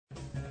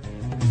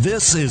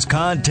This is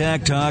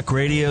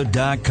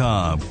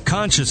ContactTalkRadio.com.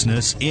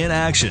 Consciousness in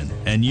action.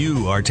 And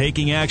you are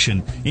taking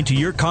action into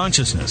your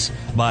consciousness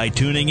by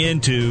tuning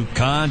into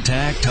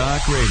Contact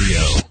Talk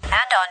Radio. And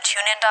on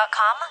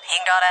TuneIn.com,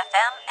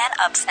 Hing.fm, and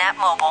UpSnap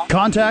Mobile.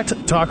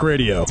 Contact Talk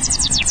Radio.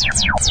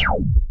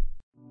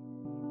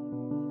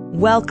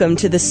 Welcome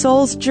to The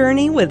Soul's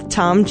Journey with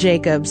Tom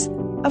Jacobs.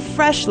 A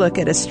fresh look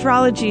at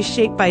astrology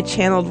shaped by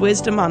channeled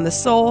wisdom on the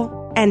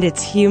soul and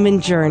its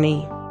human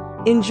journey.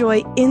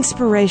 Enjoy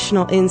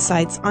inspirational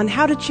insights on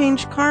how to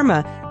change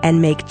karma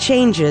and make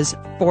changes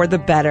for the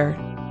better.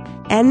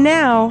 And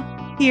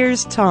now,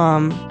 here's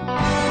Tom.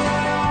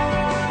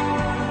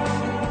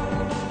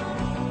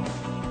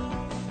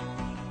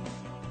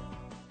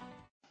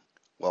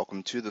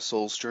 Welcome to The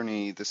Soul's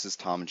Journey. This is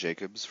Tom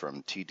Jacobs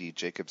from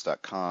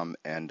tdjacobs.com,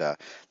 and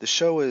the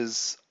show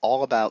is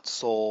all about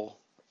soul,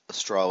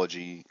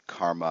 astrology,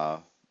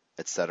 karma,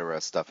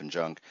 etc., stuff and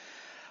junk.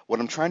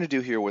 What I'm trying to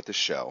do here with the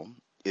show,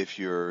 if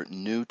you're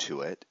new to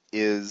it,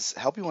 is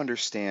help you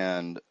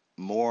understand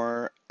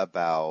more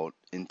about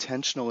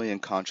intentionally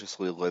and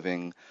consciously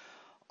living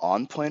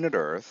on planet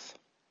Earth,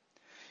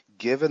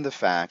 given the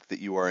fact that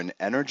you are an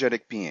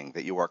energetic being,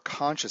 that you are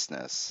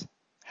consciousness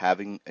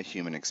having a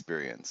human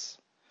experience.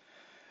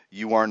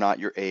 You are not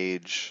your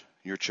age,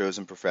 your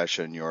chosen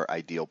profession, your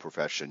ideal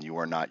profession. You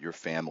are not your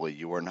family.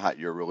 You are not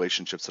your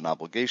relationships and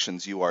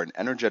obligations. You are an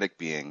energetic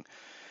being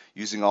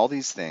using all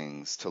these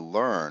things to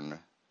learn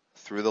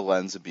through the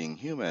lens of being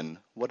human,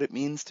 what it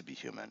means to be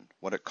human,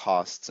 what it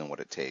costs and what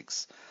it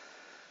takes.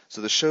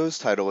 So the show's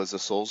title is The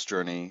Soul's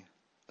Journey,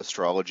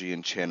 Astrology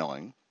and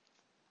Channeling.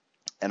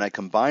 And I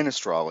combine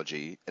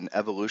astrology, an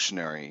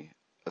evolutionary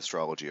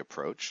astrology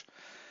approach,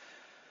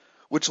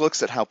 which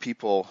looks at how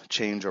people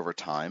change over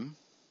time.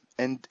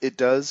 And it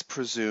does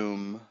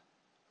presume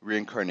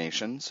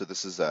reincarnation, so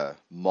this is a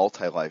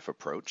multi-life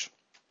approach.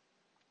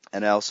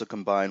 And I also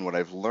combine what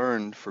I've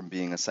learned from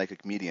being a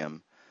psychic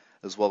medium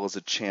as well as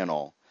a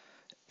channel.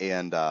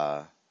 And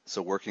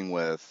so working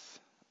with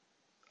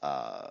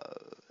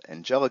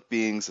angelic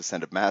beings,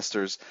 ascended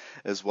masters,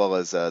 as well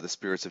as the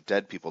spirits of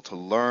dead people to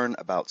learn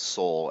about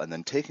soul, and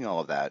then taking all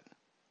of that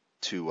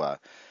to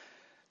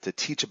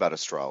teach about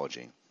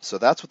astrology. So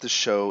that's what the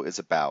show is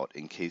about,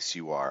 in case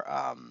you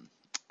are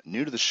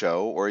new to the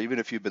show, or even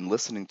if you've been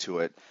listening to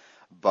it,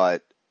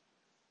 but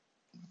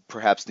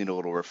perhaps need a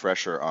little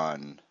refresher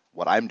on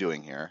what I'm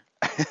doing here.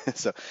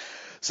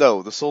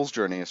 So the Soul's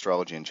Journey,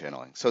 Astrology and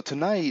Channeling. So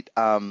tonight,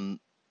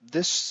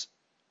 this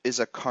is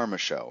a karma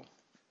show,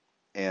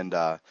 and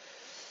the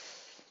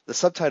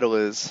subtitle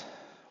is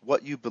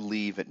What You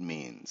Believe It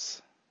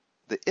Means.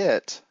 The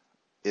it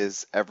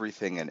is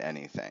everything and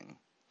anything,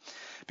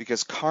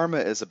 because karma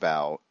is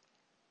about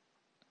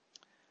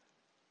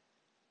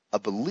a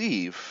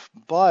belief,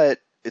 but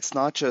it's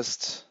not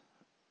just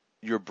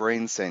your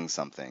brain saying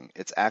something.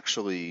 It's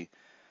actually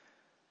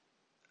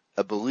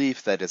a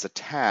belief that is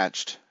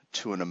attached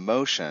to an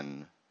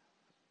emotion,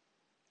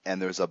 and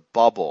there's a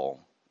bubble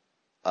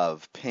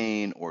of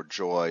pain or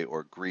joy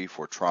or grief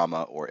or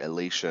trauma or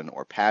elation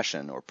or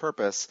passion or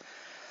purpose.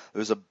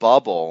 There's a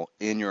bubble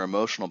in your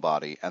emotional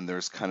body, and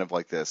there's kind of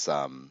like this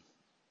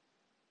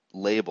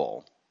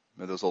label.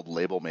 You know, those old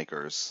label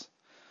makers,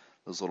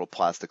 those little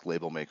plastic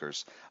label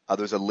makers.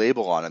 There's a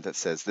label on it that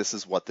says this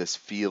is what this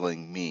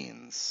feeling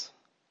means.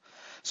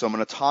 So I'm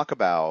going to talk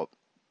about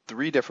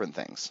three different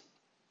things.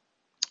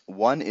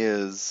 One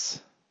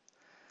is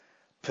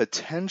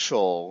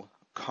potential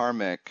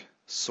karmic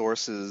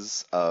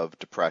sources of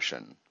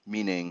depression,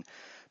 meaning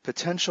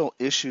potential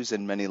issues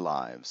in many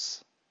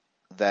lives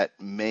that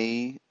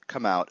may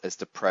come out as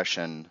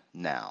depression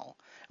now.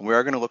 And we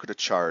are going to look at a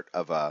chart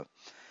of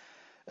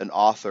an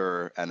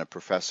author and a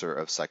professor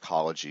of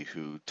psychology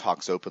who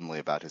talks openly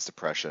about his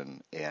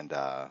depression, and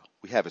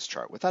we have his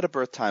chart. Without a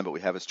birth time, but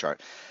we have his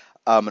chart.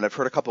 And I've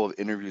heard a couple of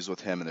interviews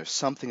with him, and there's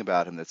something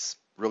about him that's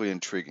really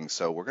intriguing.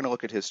 So we're going to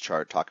look at his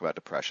chart, talk about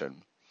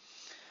depression.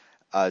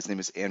 His name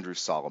is Andrew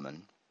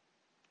Solomon.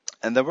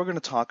 And then we're going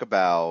to talk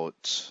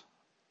about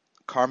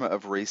karma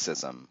of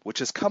racism, which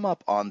has come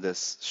up on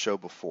this show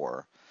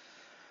before,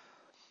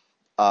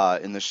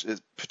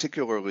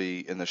 particularly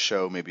in the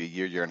show maybe a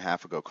year and a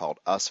half ago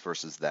called Us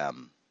Versus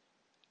Them,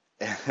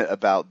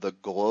 about the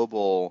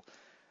global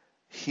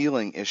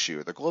healing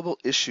issue, the global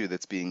issue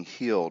that's being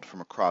healed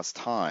from across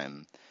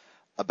time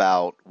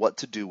about what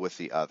to do with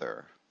the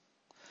other.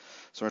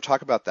 So we're going to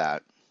talk about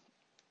that.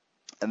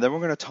 And then we're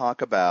going to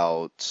talk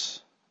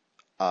about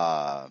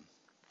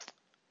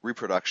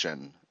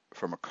reproduction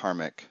from a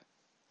karmic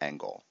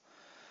angle.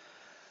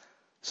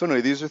 So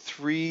anyway, these are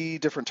three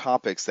different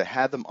topics that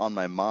had them on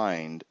my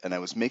mind, and I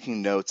was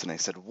making notes, and I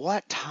said,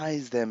 what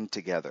ties them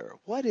together?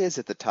 What is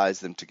it that ties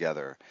them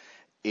together?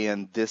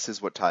 And this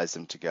is what ties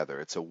them together.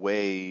 It's a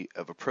way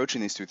of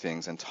approaching these two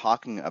things and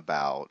talking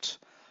about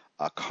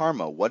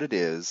karma, what it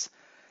is,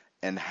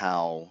 and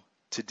how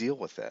to deal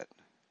with it.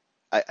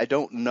 I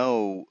don't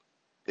know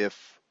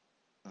if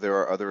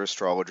there are other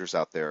astrologers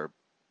out there,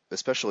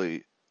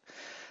 especially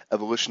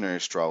evolutionary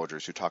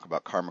astrologers who talk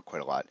about karma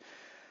quite a lot.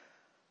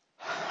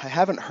 I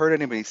haven't heard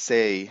anybody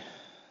say,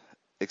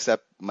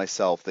 except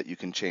myself, that you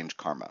can change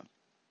karma.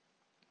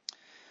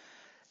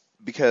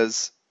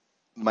 Because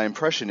my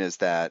impression is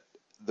that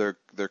they're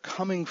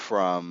coming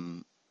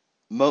from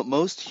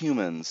most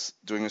humans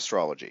doing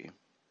astrology,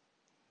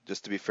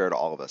 just to be fair to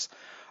all of us,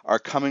 are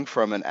coming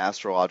from an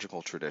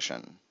astrological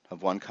tradition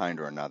of one kind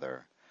or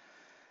another.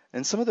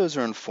 And some of those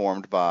are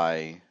informed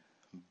by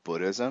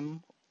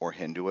Buddhism or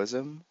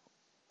Hinduism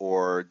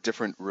or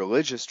different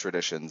religious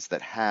traditions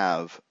that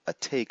have a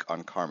take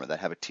on karma, that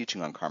have a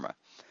teaching on karma.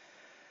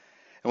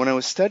 And when I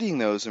was studying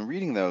those and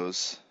reading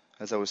those,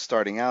 as I was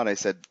starting out, I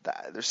said,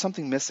 there's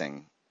something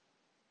missing.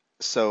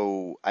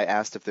 So I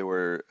asked if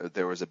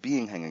there was a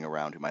being hanging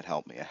around who might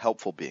help me, a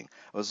helpful being.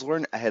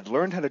 I had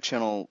learned how to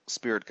channel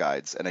spirit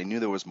guides, and I knew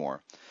there was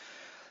more.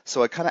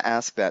 So I kind of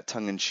asked that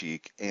tongue in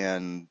cheek,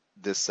 and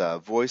this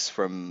voice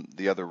from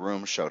the other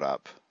room showed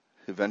up,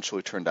 who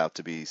eventually turned out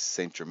to be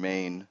Saint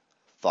Germain,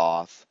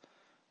 Thoth,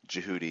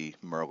 Jehudi,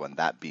 Merlin,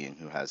 that being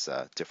who has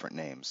different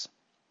names.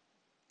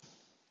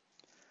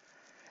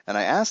 And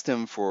I asked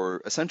him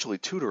for essentially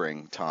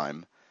tutoring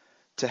time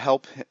to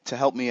help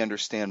me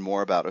understand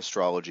more about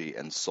astrology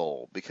and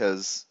soul,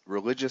 because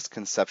religious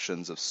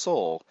conceptions of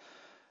soul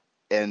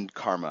and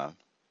karma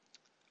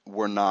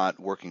were not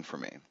working for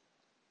me.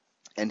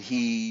 And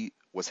he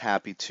was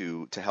happy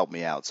to help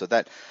me out. So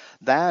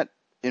that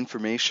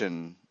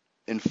information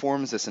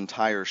informs this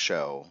entire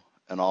show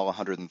and all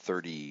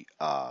 130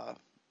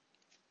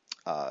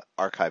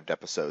 archived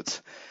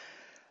episodes.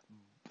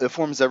 It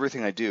forms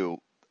everything I do,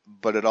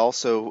 but it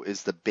also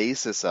is the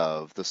basis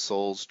of the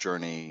Soul's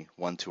Journey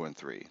 1, 2, and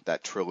 3,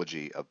 that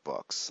trilogy of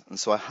books. And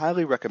so I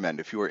highly recommend,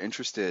 if you are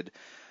interested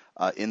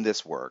in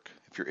this work,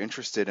 if you're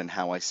interested in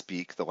how I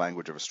speak the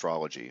language of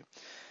astrology,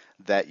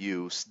 that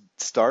you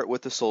start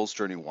with the Soul's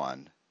Journey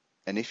 1,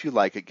 and if you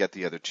like it, get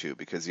the other two,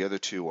 because the other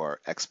two are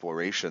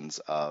explorations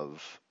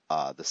of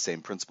the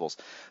same principles.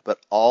 But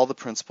all the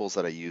principles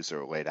that I use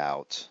are laid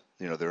out.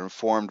 They're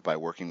informed by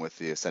working with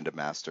the Ascended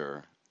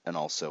Master and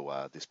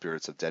also the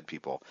spirits of dead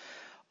people.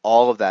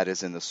 All of that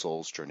is in the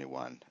Soul's Journey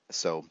 1.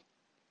 So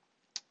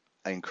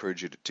I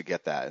encourage you to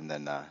get that. And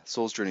then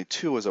Soul's Journey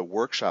 2 is a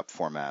workshop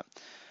format,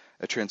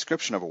 a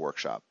transcription of a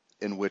workshop,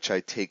 in which I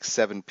take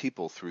 7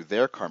 people through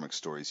their karmic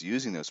stories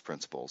using those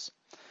principles.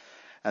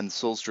 And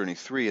Soul's Journey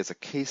 3 is a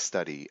case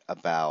study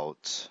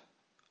about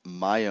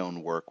my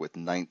own work with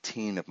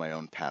 19 of my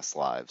own past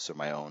lives, or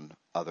my own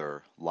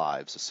other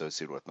lives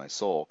associated with my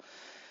soul,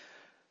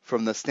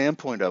 from the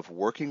standpoint of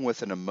working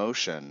with an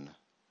emotion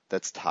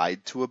that's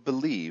tied to a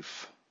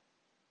belief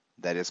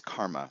that is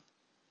karma.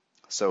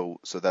 So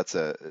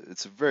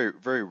it's a very,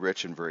 very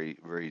rich and very,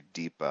 very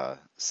deep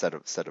set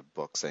of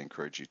books I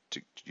encourage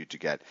you to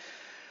get.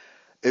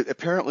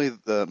 Apparently,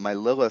 my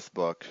Lilith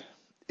book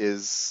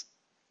is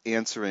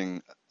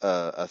answering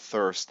a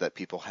thirst that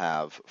people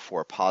have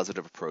for a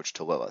positive approach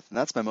to Lilith, and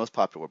that's my most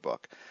popular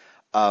book.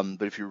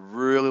 But if you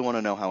really want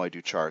to know how I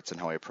do charts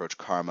and how I approach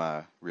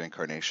karma,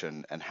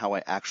 reincarnation, and how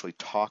I actually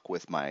talk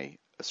with my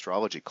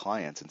astrology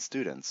clients and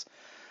students,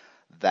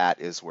 that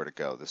is where to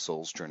go, the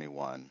Soul's Journey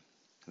 1.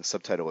 The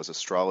subtitle is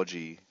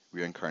Astrology,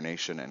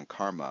 Reincarnation, and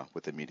Karma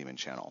with the Medium and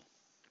Channel.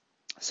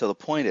 So the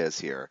point is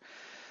here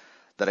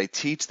that I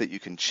teach that you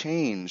can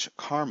change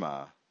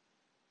karma,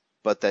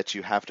 but that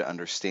you have to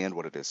understand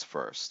what it is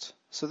first.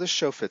 So this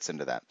show fits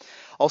into that.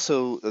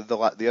 Also,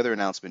 the other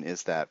announcement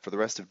is that for the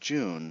rest of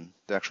June,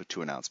 there are actually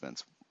 2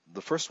 announcements.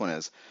 The first one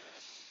is,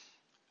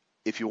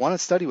 if you want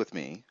to study with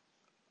me,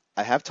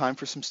 I have time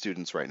for some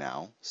students right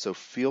now, so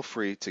feel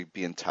free to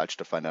be in touch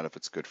to find out if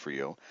it's good for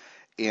you.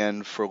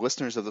 And for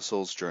listeners of the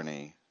Soul's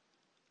Journey,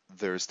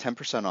 there's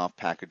 10% off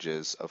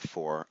packages of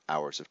 4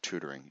 hours of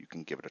tutoring. You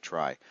can give it a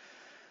try.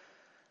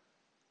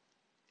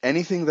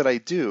 Anything that I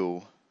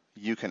do,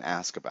 you can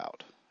ask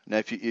about. Now,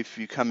 if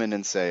you come in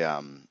and say,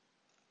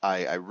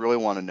 I really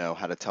want to know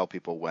how to tell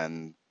people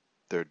when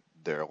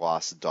their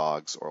lost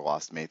dogs or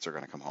lost mates are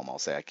going to come home, I'll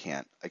say I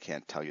can't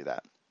tell you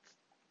that.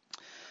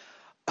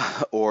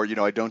 Or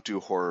I don't do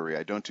horary,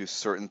 I don't do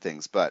certain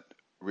things, but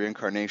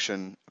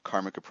reincarnation, a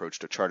karmic approach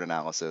to chart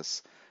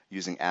analysis,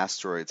 using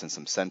asteroids and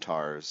some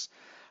centaurs,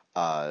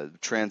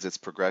 transits,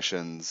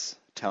 progressions,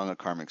 telling a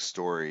karmic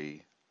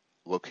story,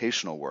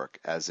 locational work,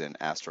 as in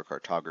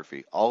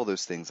astrocartography, all of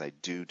those things I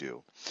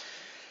do.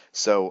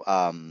 So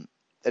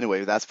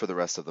anyway, that's for the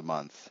rest of the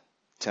month.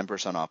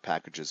 10% off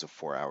packages of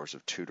 4 hours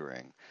of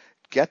tutoring.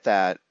 Get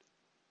that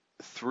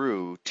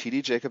through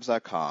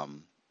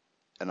tdjacobs.com,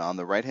 and on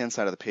the right-hand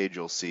side of the page,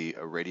 you'll see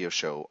a radio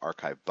show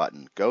archive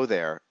button. Go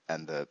there,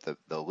 and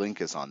the link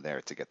is on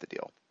there to get the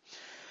deal.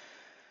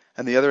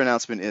 And the other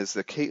announcement is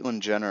the Caitlyn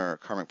Jenner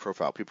karmic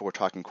profile. People were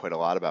talking quite a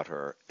lot about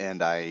her,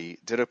 and I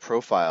did a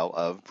profile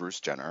of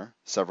Bruce Jenner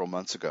several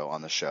months ago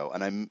on the show,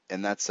 and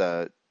that's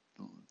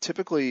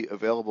typically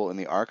available in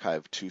the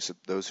archive to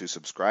those who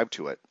subscribe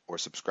to it, or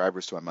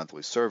subscribers to my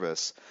monthly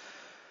service,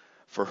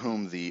 for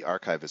whom the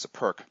archive is a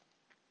perk.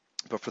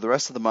 But for the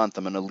rest of the month,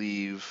 I'm going to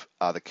leave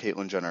the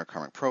Caitlyn Jenner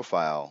karmic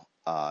profile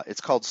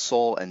It's called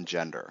Soul and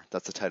Gender.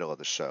 That's the title of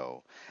the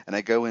show. And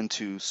I go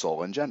into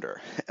soul and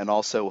gender. And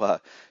also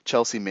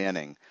Chelsea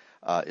Manning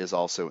is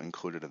also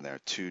included in there,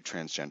 2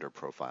 transgender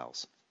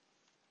profiles.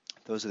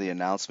 Those are the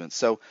announcements.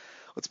 So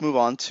let's move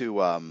on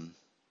to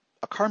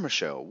a karma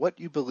show. What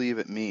you believe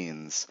it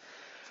means.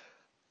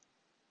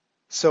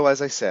 So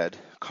as I said,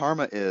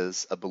 karma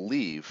is a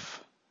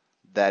belief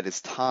that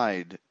is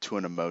tied to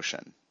an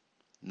emotion.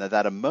 Now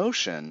that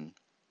emotion,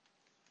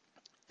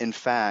 in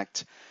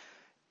fact,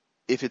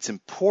 if it's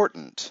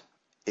important,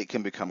 it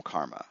can become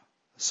karma.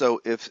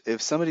 So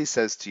if somebody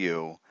says to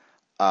you,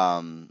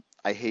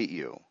 I hate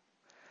you,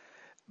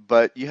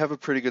 but you have a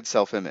pretty good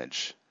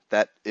self-image,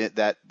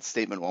 that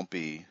statement won't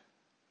be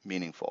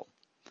meaningful.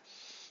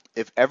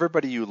 If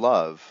everybody you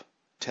love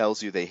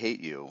tells you they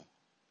hate you,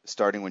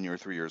 starting when you were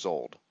 3 years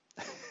old,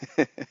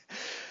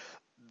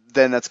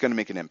 then that's going to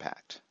make an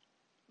impact.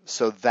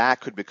 So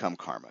that could become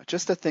karma.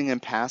 Just a thing in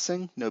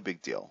passing, no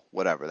big deal.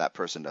 Whatever, that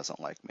person doesn't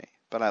like me,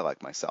 but I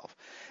like myself.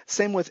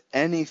 Same with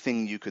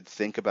anything you could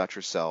think about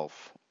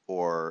yourself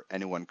or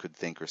anyone could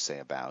think or say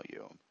about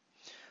you.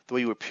 The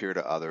way you appear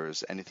to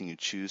others, anything you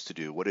choose to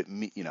do, what it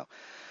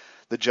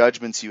the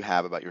judgments you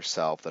have about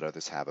yourself that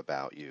others have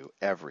about you,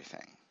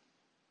 everything.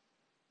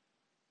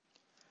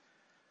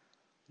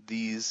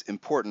 These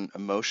important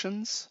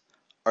emotions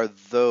are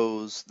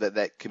those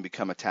that can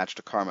become attached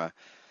to karma,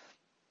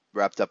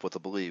 wrapped up with a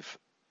belief.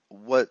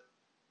 What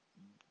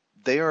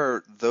they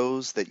are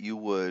those that you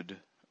would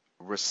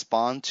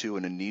respond to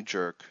in a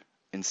knee-jerk,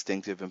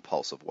 instinctive,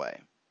 impulsive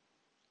way.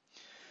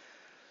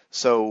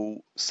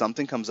 So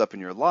something comes up in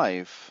your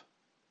life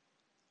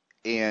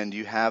and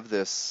you have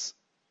this,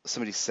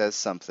 somebody says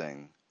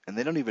something and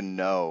they don't even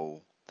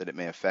know that it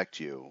may affect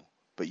you,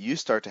 but you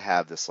start to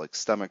have this like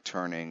stomach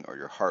turning or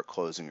your heart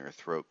closing or your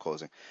throat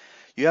closing.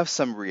 You have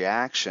some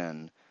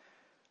reaction.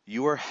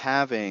 You are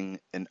having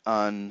an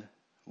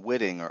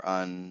unwitting or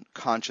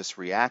unconscious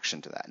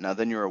reaction to that. Now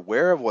then you're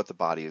aware of what the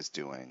body is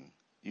doing.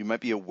 You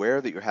might be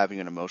aware that you're having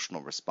an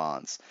emotional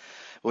response.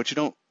 What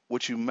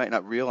you might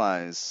not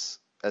realize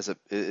is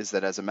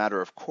that as a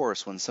matter of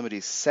course, when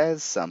somebody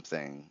says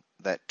something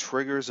that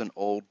triggers an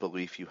old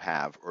belief you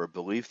have, or a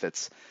belief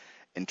that's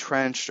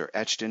entrenched or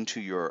etched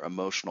into your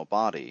emotional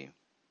body,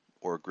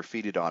 or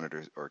graffitied on it,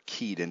 or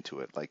keyed into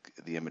it, like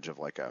the image of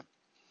like a,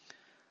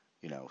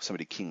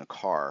 somebody keying a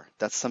car.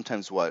 That's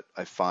sometimes what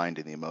I find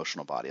in the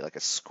emotional body, like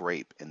a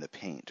scrape in the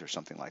paint or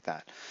something like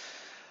that.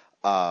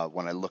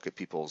 When I look at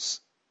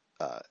people's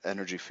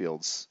energy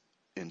fields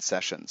in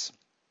sessions.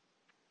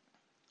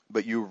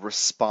 But you're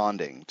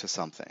responding to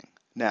something.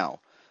 Now,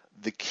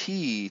 the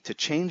key to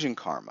changing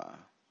karma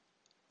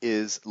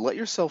is let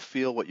yourself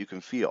feel what you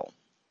can feel.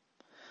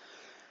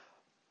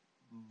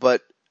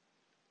 But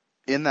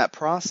in that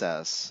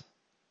process,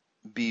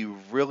 be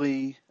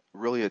really,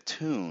 really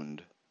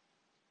attuned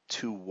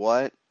to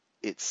what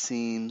it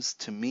seems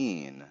to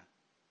mean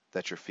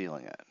that you're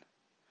feeling it.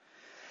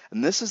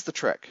 And this is the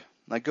trick.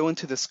 I go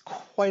into this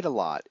quite a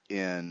lot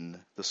in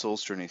the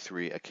Soul's Journey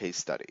 3, a case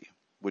study,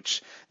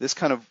 which this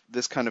kind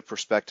of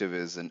perspective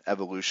is an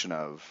evolution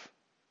of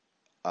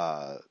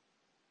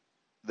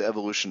the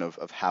evolution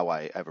of how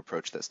I've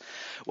approached this.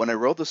 When I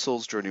wrote the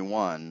Soul's Journey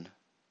 1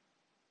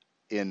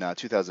 in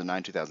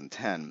 2009,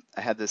 2010,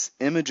 I had this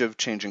image of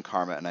changing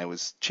karma, and I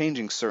was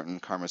changing certain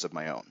karmas of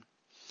my own,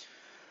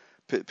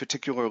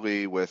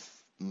 particularly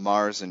with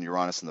Mars and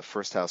Uranus in the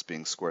first house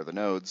being square the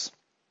nodes.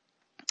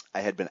 I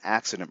had been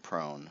accident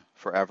prone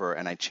forever,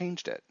 and I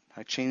changed it.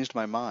 I changed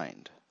my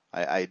mind.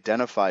 I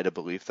identified a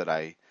belief that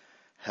I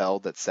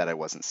held that said I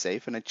wasn't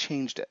safe, and I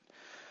changed it.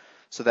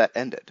 So that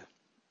ended.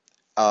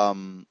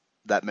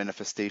 That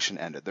manifestation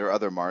ended. There are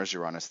other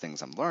Mars-Uranus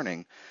things I'm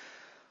learning,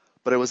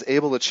 but I was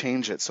able to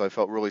change it, so I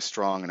felt really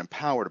strong and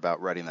empowered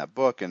about writing that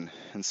book, and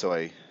so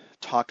I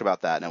talked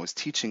about that, and I was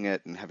teaching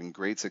it and having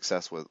great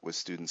success with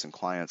students and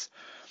clients.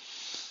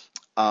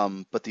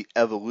 But the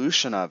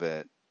evolution of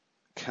it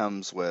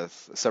comes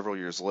with several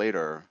years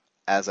later,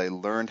 as I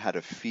learned how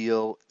to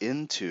feel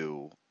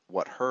into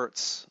what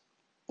hurts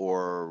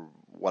or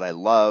what I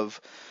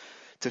love,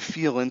 to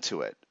feel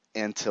into it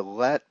and to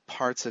let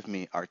parts of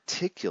me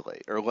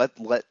articulate, or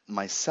let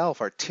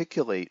myself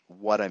articulate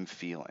what I'm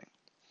feeling.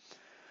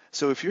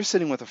 So if you're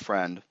sitting with a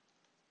friend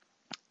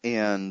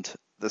and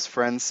this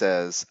friend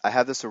says, I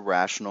have this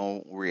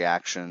irrational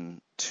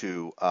reaction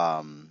to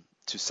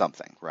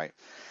something, right?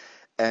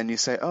 And you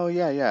say, oh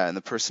yeah, and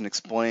the person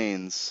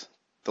explains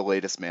the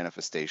latest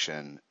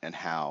manifestation and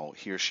how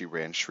he or she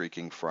ran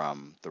shrieking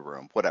from the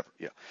room, whatever.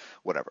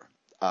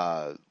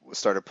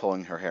 Started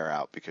pulling her hair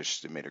out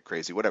because it made her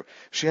crazy, whatever.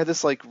 She had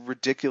this like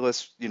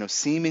ridiculous,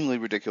 seemingly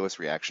ridiculous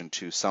reaction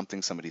to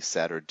something somebody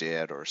said or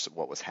did or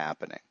what was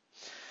happening.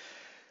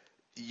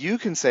 You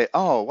can say,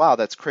 oh, wow,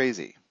 that's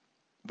crazy.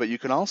 But you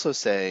can also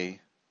say,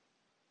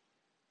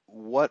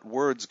 what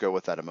words go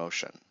with that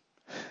emotion?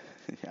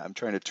 Yeah, I'm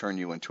trying to turn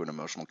you into an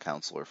emotional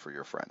counselor for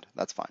your friend.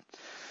 That's fine.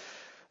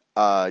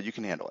 You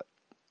can handle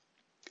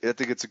it. I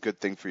think it's a good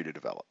thing for you to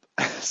develop.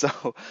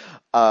 So,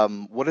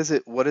 what does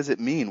it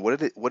mean? What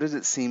does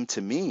it seem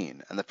to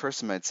mean? And the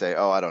person might say,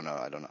 "Oh, I don't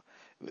know."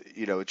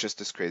 It's just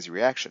this crazy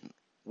reaction.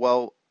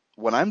 Well,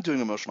 when I'm doing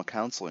emotional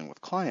counseling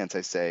with clients,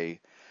 I say,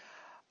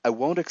 I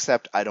won't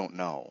accept I don't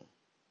know.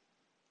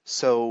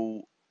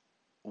 So,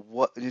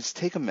 just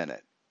take a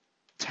minute,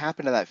 tap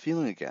into that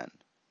feeling again.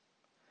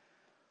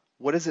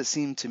 What does it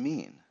seem to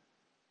mean?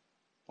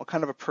 What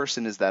kind of a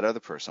person is that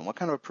other person? What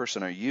kind of a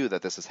person are you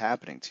that this is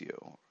happening to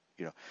you?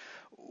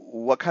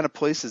 What kind of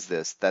place is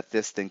this that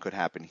this thing could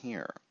happen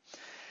here?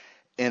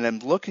 And I'm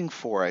looking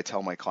for, I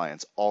tell my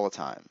clients all the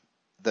time,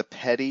 the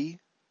petty,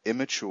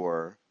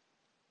 immature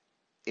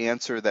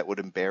answer that would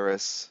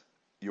embarrass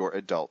your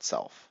adult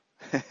self,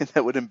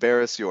 that would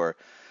embarrass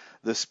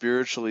the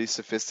spiritually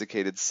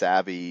sophisticated,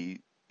 savvy,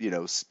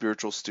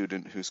 spiritual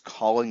student who's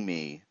calling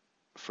me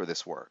for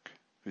this work,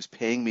 who's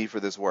paying me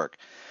for this work.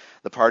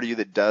 The part of you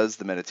that does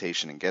the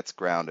meditation and gets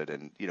grounded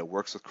and,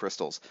 works with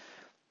crystals.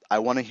 I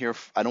don't want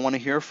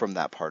to hear from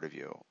that part of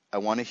you. I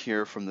want to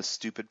hear from the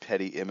stupid,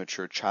 petty,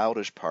 immature,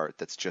 childish part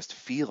that's just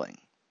feeling.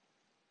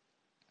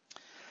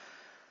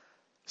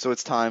 So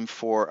it's time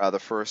for the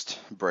first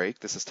break.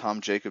 This is Tom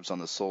Jacobs on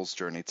the Soul's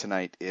Journey.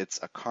 Tonight, it's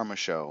a karma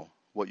show.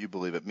 What you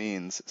believe it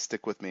means.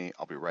 Stick with me.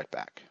 I'll be right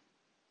back.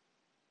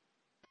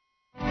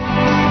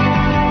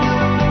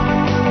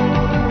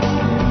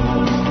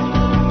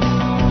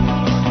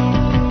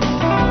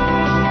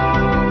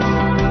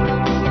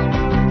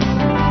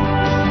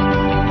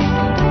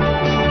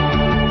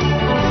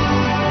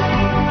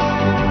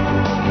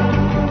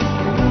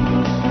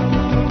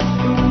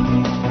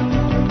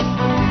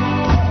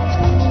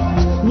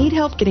 Need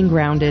help getting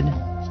grounded?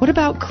 What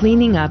about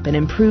cleaning up and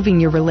improving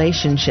your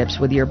relationships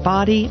with your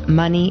body,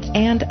 money,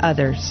 and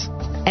others?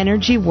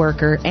 Energy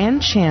worker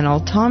and channel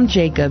Tom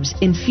Jacobs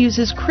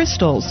infuses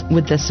crystals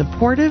with the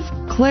supportive,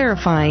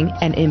 clarifying,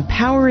 and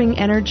empowering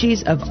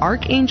energies of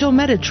Archangel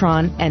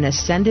Metatron and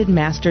Ascended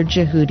Master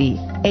Jehudi,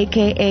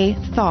 aka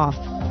Thoth,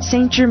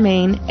 Saint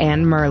Germain,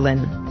 and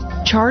Merlin.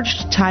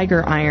 Charged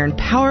tiger iron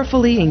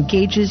powerfully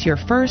engages your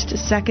first,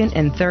 second,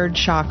 and third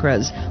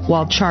chakras,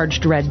 while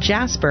charged red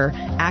jasper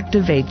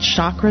activates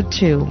chakra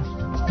 2.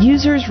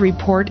 Users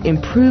report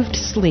improved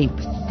sleep,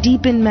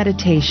 deepened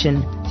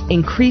meditation,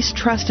 increased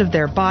trust of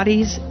their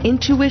bodies,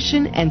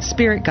 intuition and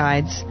spirit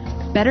guides,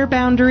 better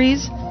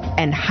boundaries,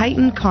 and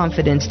heightened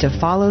confidence to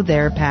follow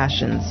their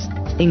passions.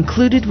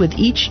 Included with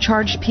each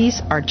charged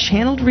piece are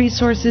channeled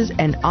resources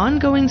and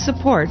ongoing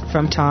support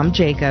from Tom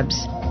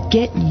Jacobs.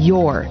 Get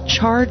your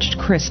charged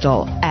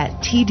crystal at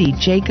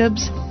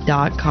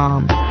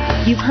tdjacobs.com.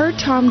 You've heard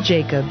Tom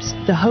Jacobs,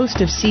 the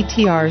host of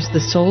CTR's The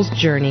Soul's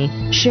Journey,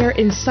 share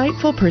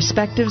insightful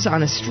perspectives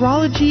on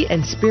astrology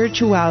and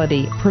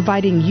spirituality,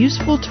 providing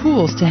useful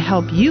tools to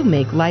help you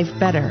make life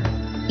better.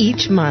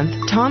 Each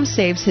month, Tom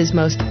saves his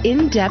most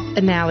in-depth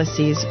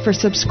analyses for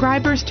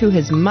subscribers to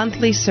his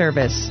monthly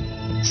service.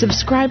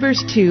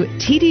 Subscribers to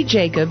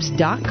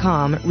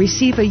tdjacobs.com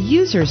receive a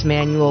user's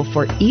manual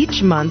for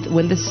each month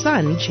when the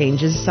sun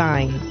changes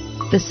sign.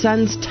 The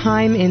sun's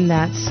time in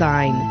that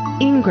sign,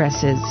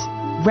 ingresses,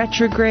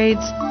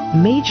 retrogrades,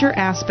 major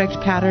aspect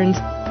patterns,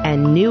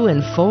 and new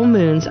and full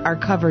moons are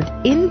covered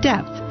in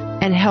depth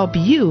and help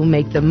you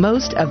make the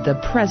most of the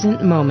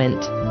present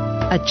moment.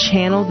 A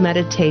channeled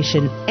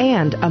meditation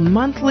and a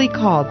monthly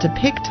call to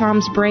pick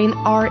Tom's brain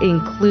are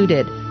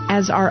included,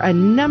 as are a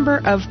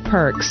number of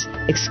perks,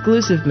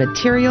 exclusive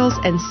materials,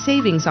 and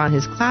savings on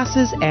his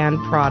classes and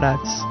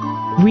products.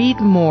 Read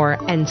more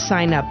and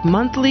sign up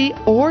monthly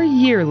or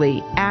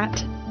yearly at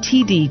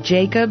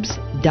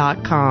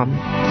tdjacobs.com.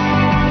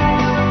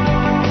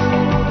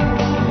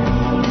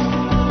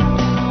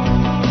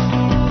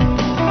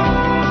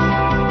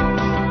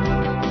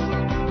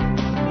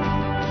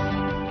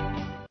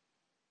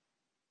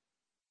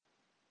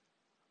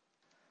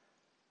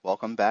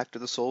 Welcome back to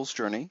The Soul's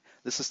Journey.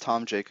 This is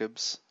Tom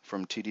Jacobs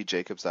from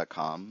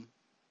tdjacobs.com.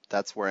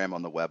 That's where I am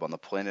on the web, on the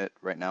planet.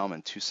 Right now I'm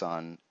in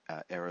Tucson,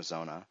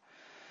 Arizona.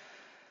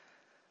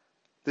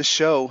 This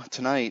show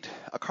tonight,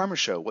 a karma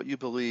show, what you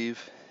believe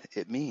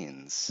it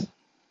means.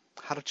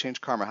 How to change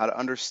karma, how to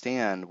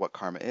understand what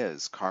karma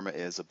is. Karma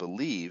is a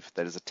belief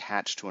that is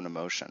attached to an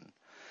emotion.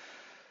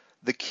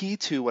 The key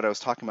to what I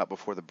was talking about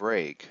before the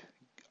break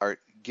are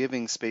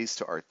giving space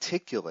to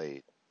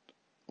articulate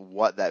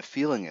what that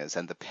feeling is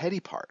and the petty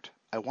part.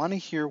 I want to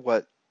hear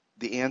what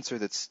the answer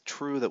that's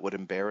true that would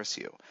embarrass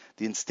you,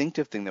 the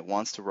instinctive thing that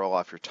wants to roll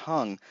off your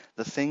tongue,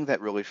 the thing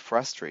that really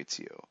frustrates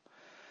you.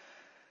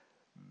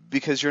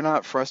 Because you're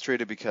not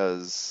frustrated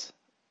because,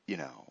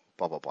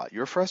 blah, blah, blah.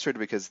 You're frustrated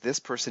because this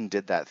person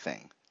did that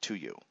thing to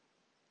you.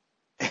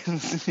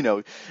 And,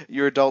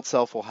 your adult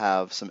self will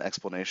have some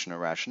explanation or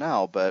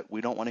rationale, but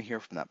we don't want to hear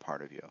from that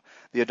part of you.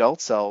 The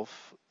adult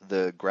self,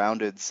 the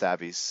grounded,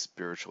 savvy,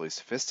 spiritually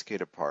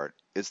sophisticated part,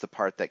 is the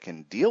part that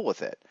can deal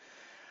with it.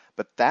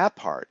 But that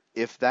part,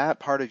 if that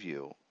part of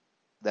you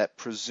that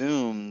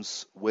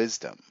presumes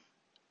wisdom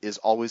is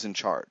always in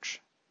charge,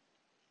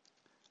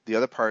 the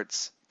other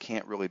parts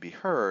can't really be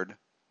heard,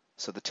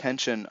 so the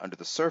tension under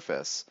the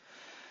surface,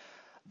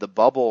 the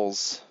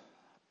bubbles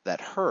that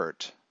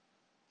hurt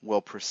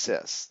will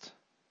persist.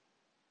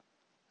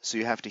 So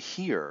you have to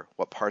hear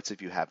what parts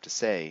of you have to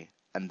say,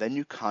 and then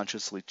you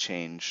consciously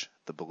change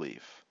the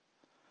belief.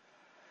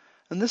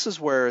 And this is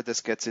where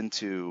this gets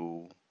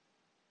into,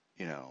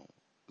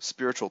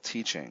 spiritual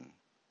teaching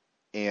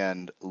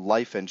and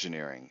life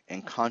engineering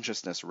and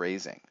consciousness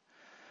raising,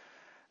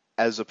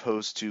 as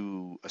opposed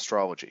to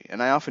astrology.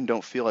 And I often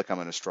don't feel like I'm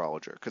an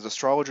astrologer, because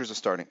astrology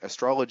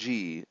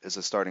is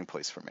a starting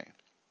place for me.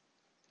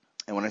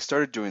 And when I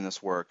started doing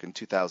this work in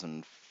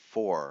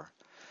 2004,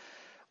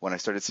 when I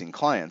started seeing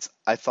clients,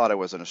 I thought I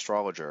was an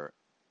astrologer,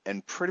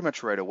 and pretty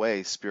much right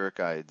away, spirit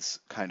guides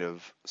kind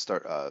of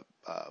start, I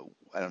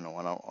don't know,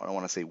 I don't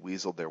want to say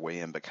weaseled their way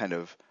in, but kind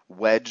of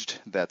wedged,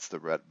 that's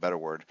the better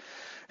word,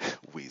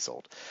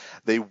 weaseled.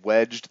 They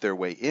wedged their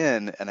way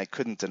in, and I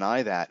couldn't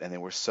deny that, and they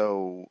were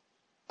so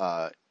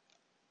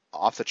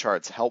off the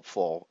charts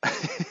helpful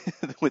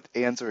with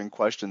answering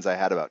questions I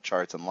had about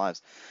charts and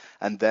lives,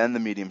 and then the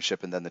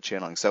mediumship and then the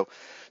channeling. So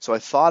I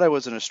thought I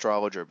was an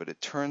astrologer, but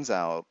it turns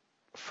out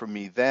for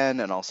me then,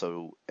 and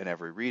also in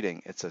every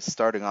reading, it's a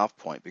starting off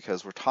point,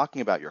 because we're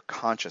talking about your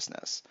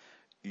consciousness,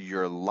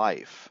 your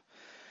life,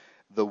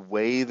 the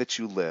way that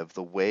you live,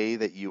 the way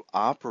that you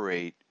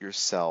operate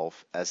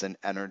yourself as an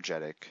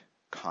energetic,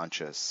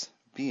 conscious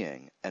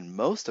being. And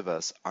most of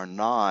us are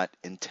not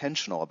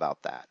intentional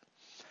about that.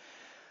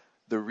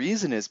 The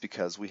reason is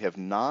because we have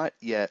not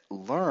yet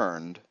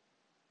learned,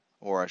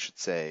 or I should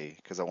say,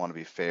 because I want to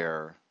be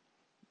fair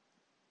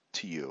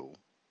to you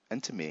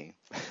and to me,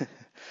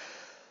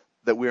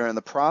 that we are in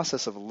the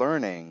process of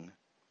learning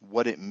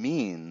what it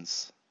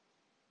means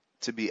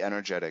to be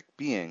energetic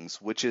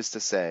beings, which is to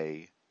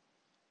say,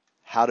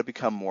 how to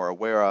become more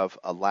aware of,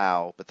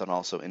 allow, but then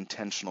also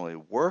intentionally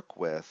work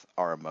with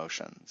our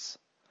emotions.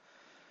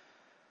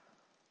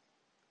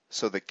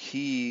 So the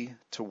key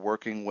to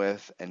working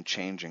with and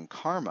changing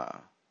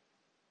karma,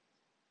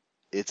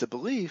 it's a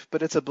belief,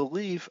 but it's a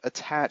belief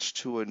attached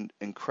to an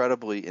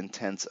incredibly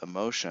intense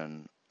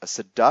emotion, a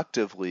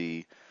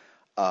seductively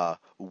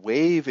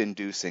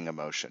wave-inducing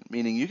emotion,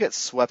 meaning you get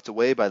swept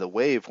away by the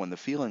wave when the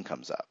feeling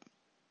comes up.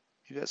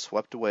 You get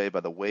swept away by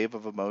the wave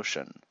of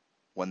emotion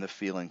when the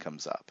feeling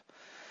comes up.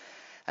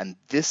 And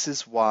this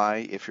is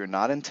why, if you're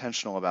not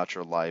intentional about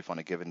your life on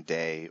a given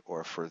day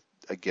or for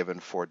a given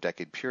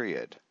 4-decade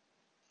period,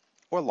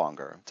 or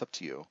longer, it's up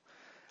to you,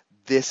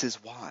 this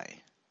is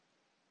why.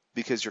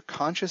 Because your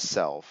conscious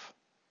self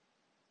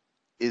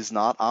is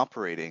not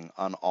operating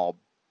on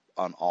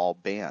all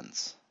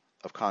bands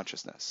of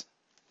consciousness.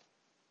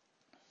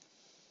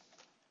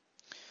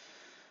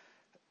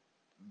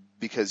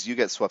 Because you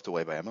get swept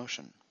away by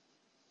emotion.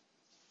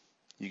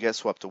 You get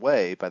swept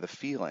away by the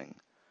feeling,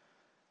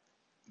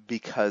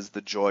 because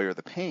the joy or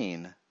the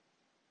pain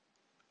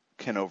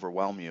can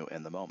overwhelm you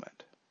in the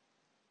moment.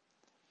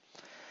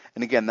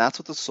 And again, that's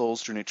what the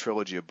Soul's Journey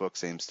trilogy of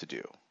books aims to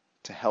do,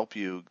 to help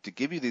you, to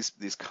give you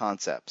these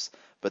concepts,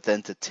 but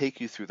then to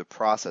take you through the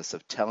process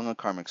of telling a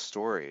karmic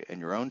story in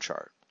your own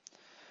chart,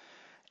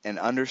 and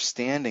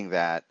understanding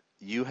that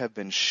you have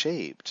been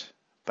shaped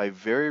by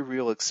very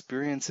real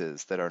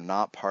experiences that are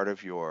not part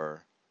of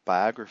your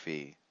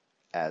biography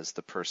as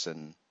the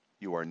person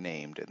you are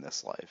named in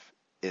this life,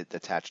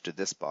 attached to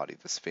this body,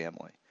 this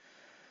family.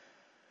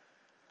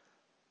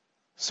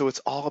 So it's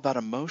all about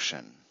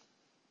emotion.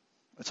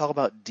 It's all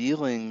about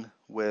dealing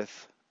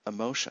with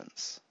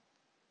emotions,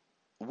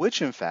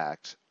 which in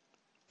fact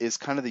is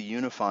kind of the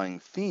unifying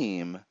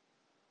theme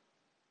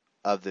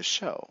of this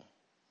show,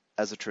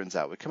 as it turns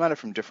out. We come at it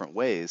from different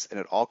ways, and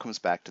it all comes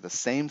back to the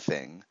same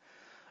thing: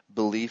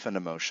 belief and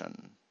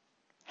emotion.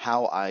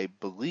 How I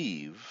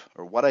believe,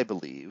 or what I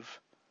believe,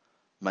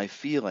 my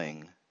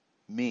feeling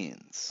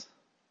means.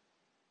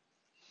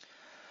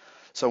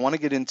 So I want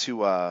to get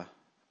into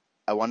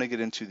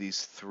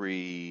these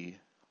three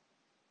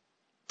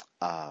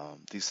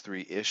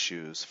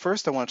issues.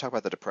 First, I want to talk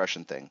about the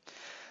depression thing.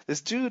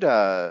 This dude,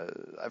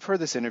 I've heard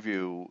this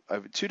interview. I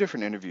have 2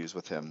 different interviews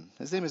with him.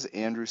 His name is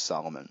Andrew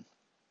Solomon.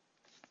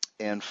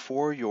 And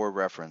for your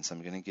reference,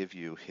 I'm going to give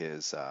you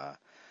his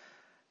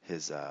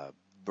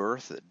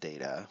birth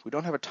data. We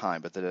don't have a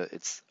time, but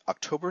it's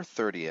October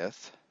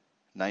 30th,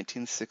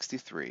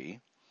 1963,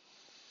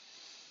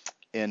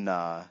 in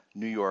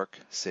New York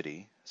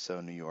City.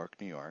 So New York,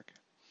 New York.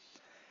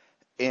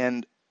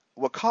 And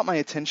what caught my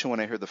attention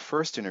when I heard the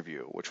first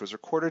interview, which was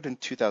recorded in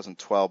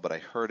 2012, but I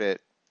heard it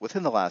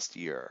within the last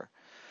year,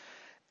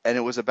 and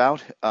it was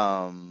about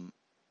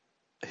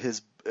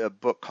his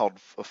book called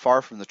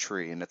Far from the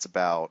Tree, and it's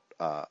about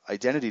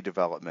identity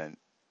development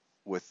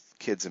with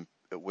kids in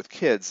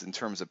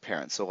terms of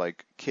parents. So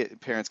like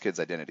parents, kids,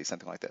 identity,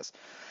 something like this.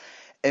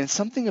 And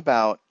something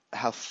about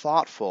how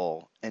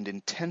thoughtful and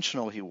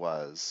intentional he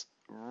was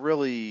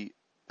really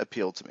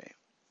appealed to me.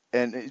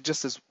 And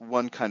just as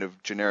one kind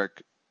of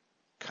generic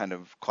kind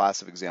of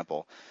class of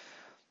example,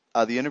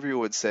 the interviewer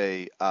would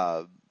say,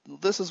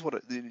 this is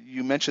what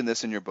you mentioned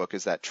this in your book,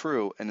 is that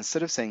true? And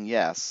instead of saying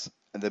yes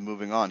and then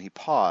moving on, he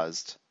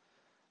paused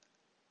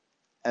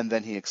And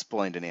then he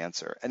explained an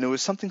answer. And there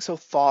was something so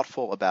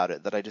thoughtful about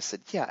it that I just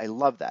said, yeah, I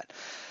love that.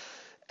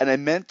 And I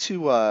meant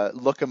to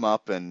look him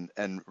up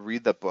and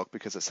read that book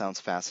because it sounds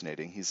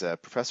fascinating. He's a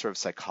professor of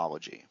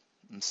psychology.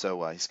 And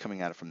so he's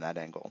coming at it from that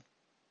angle.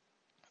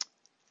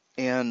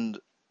 And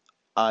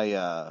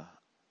I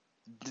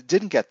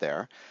didn't get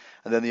there.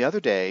 And then the other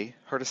day,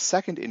 heard a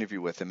second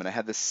interview with him, and I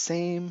had the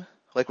same,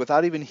 like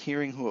without even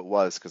hearing who it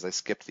was because I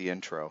skipped the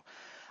intro,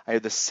 I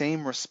had the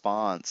same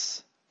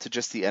response to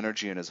just the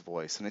energy in his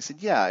voice. And I said,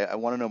 yeah, I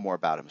want to know more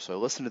about him. So I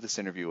listened to this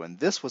interview, and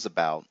this was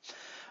about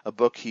a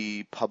book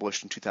he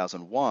published in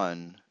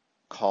 2001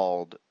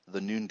 called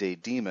The Noonday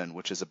Demon,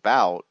 which is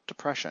about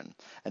depression.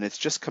 And it's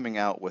just coming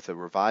out with a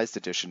revised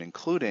edition,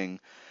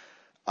 including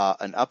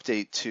an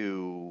update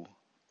to,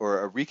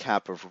 or a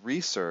recap of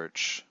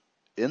research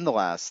in the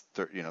last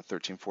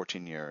 13,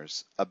 14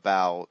 years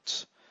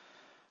about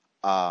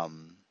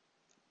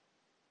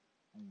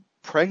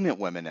pregnant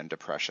women and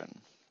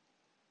depression,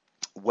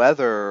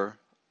 whether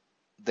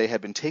they had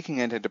been taking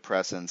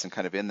antidepressants and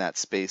kind of in that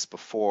space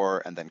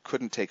before and then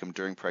couldn't take them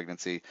during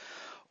pregnancy,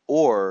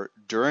 or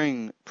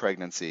during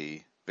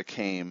pregnancy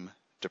became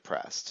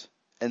depressed.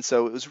 And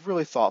so it was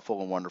really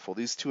thoughtful and wonderful.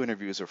 These two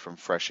interviews are from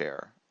Fresh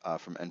Air,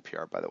 from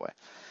NPR, by the way,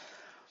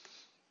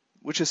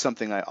 which is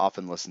something I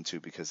often listen to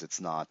because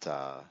it's not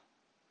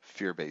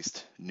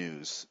fear-based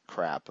news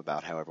crap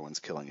about how everyone's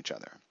killing each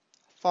other.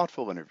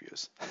 Thoughtful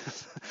interviews.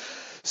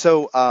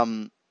 So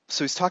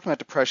he's talking about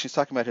depression. He's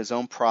talking about his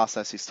own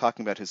process. He's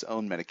talking about his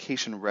own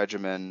medication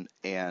regimen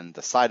and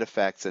the side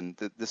effects, and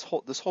this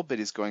whole bit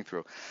he's going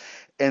through.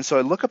 And so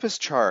I look up his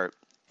chart,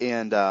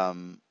 and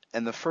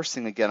the first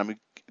thing again, I'm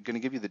going to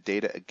give you the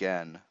data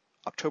again.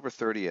 October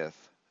 30th,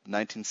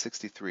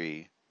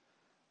 1963,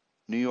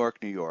 New York,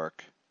 New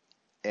York.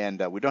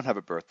 And we don't have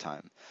a birth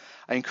time.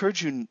 I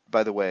encourage you,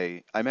 by the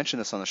way, I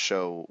mentioned this on the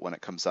show when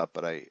it comes up,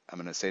 but I'm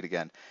going to say it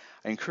again.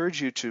 I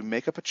encourage you to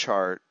make up a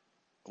chart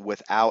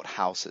without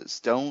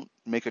houses. Don't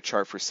make a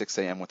chart for 6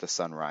 a.m. with the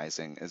sun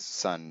rising, as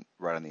sun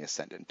right on the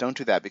ascendant. Don't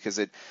do that because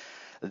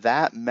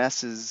that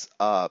messes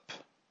up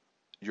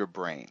your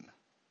brain.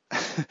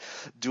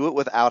 Do it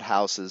without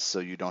houses so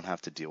you don't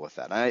have to deal with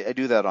that. I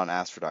do that on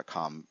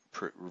astro.com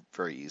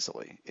very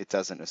easily. It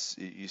doesn't,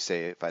 you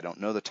say, if I don't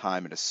know the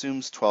time, it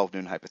assumes 12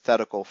 noon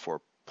hypothetical for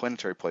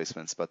planetary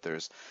placements,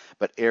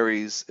 but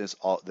Aries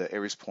the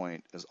Aries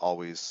point is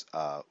always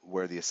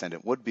where the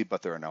ascendant would be,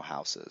 but there are no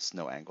houses,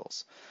 no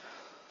angles.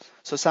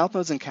 So South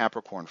Node's in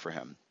Capricorn for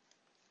him,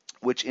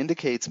 which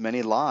indicates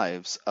many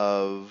lives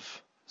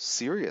of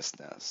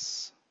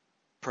seriousness,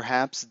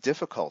 perhaps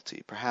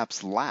difficulty,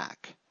 perhaps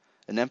lack.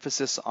 An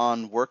emphasis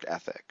on work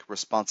ethic,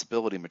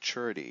 responsibility,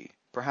 maturity,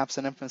 perhaps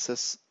an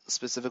emphasis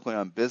specifically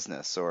on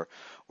business or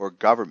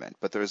government,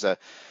 but there's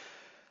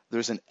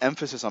an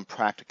emphasis on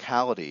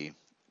practicality,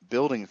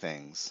 building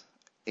things,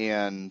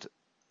 and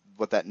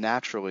what that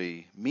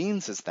naturally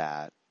means is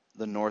that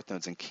the North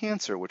Node's in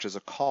Cancer, which is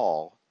a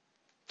call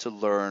to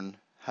learn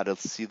how to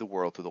see the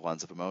world through the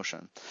lens of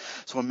emotion.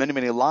 So in many,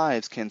 many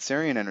lives,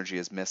 Cancerian energy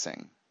is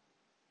missing,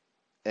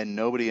 and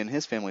nobody in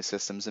his family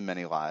systems in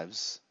many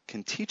lives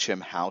can teach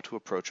him how to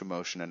approach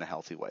emotion in a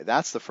healthy way.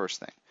 That's the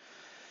first thing.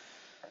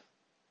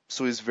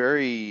 So he's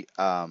very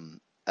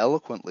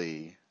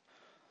eloquently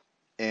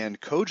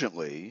and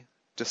cogently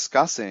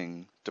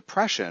discussing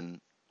depression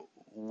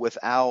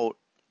without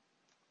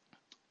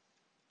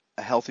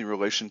a healthy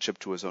relationship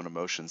to his own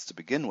emotions to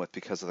begin with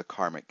because of the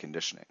karmic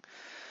conditioning.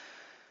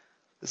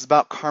 This is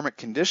about karmic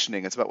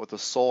conditioning. It's about what the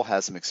soul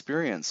has him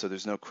experience, so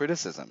there's no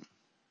criticism.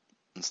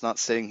 It's not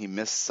saying he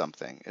missed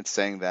something. It's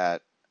saying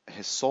that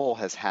his soul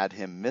has had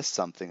him miss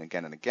something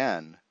again and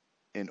again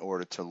in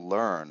order to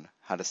learn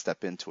how to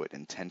step into it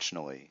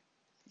intentionally,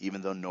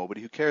 even though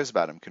nobody who cares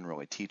about him can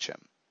really teach him,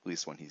 at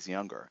least when he's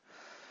younger.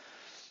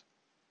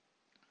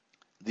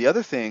 The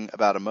other thing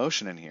about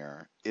emotion in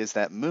here is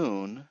that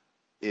Moon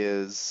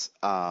is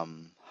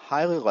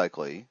highly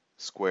likely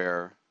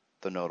square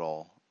the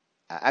nodal.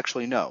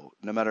 Actually, no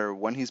matter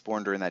when he's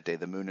born during that day,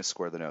 the Moon is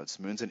square the nodes.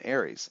 Moon's in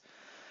Aries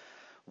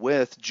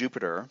with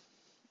Jupiter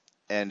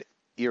and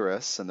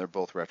Eris, and they're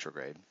both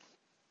retrograde,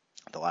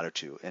 the latter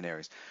two in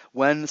Aries.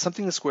 When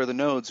something is square the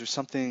nodes, there's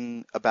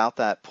something about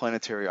that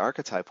planetary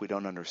archetype we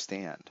don't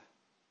understand.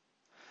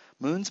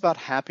 Moon's about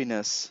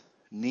happiness,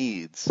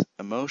 needs,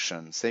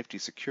 emotion, safety,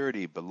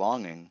 security,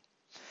 belonging.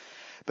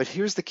 But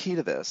here's the key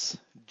to this.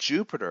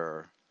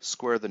 Jupiter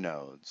square the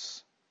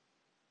nodes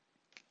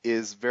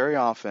is very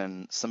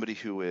often somebody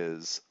who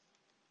is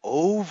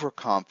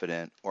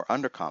overconfident or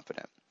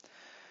underconfident,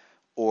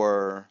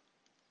 or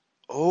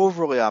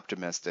overly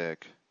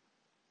optimistic,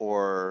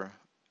 or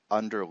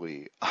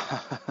underly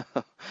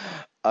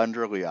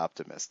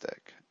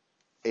optimistic.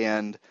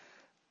 And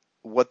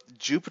what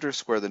Jupiter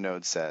square the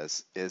node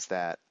says is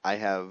that I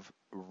have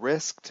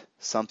risked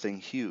something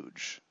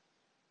huge.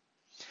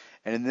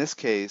 And in this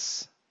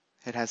case,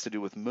 it has to do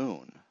with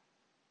Moon.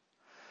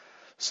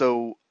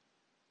 So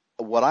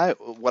what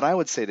I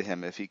would say to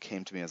him if he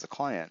came to me as a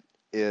client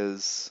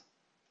is,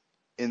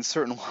 in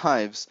certain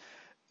lives,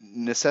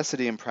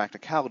 necessity and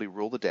practicality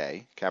rule the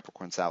day,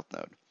 Capricorn South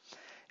Node,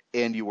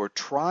 and you are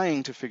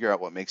trying to figure out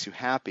what makes you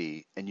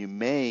happy, and you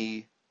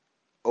may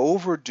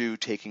overdo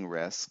taking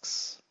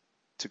risks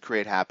to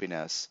create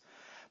happiness,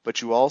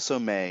 but you also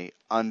may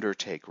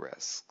undertake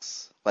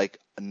risks. Like,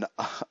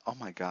 oh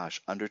my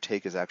gosh,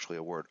 undertake is actually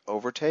a word.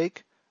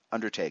 Overtake,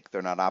 undertake,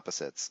 they're not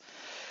opposites.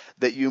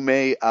 That you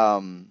may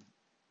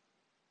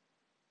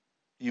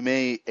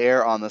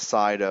err on the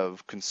side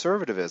of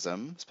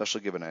conservatism,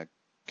 especially given a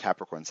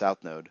Capricorn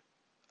South Node,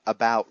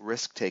 about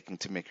risk taking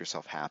to make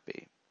yourself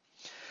happy.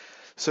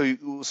 So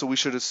we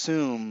should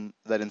assume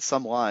that in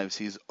some lives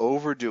he's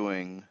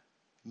overdoing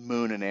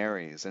Moon in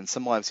Aries, and in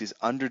some lives he's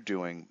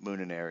underdoing Moon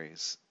in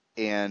Aries,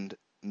 and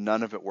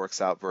none of it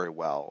works out very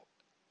well.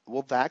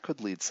 Well, that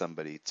could lead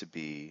somebody to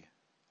be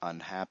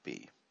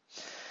unhappy.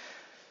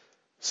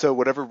 So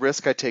whatever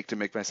risk I take to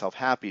make myself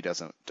happy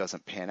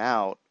doesn't pan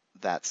out.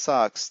 That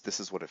sucks. This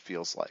is what it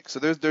feels like. So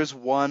there's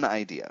one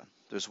idea.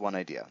 There's one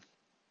idea.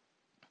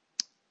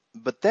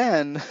 But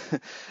then,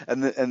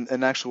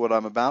 and actually what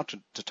I'm about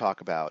to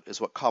talk about is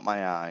what caught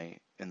my eye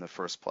in the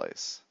first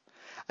place.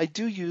 I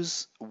do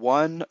use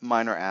one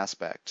minor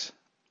aspect,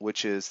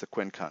 which is the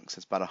quincunx.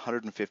 It's about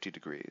 150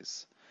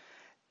 degrees.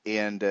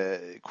 And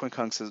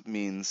quincunx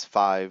means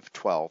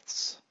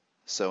 5/12ths.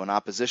 So an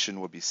opposition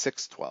would be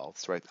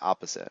 6/12ths, right?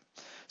 Opposite.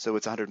 So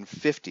it's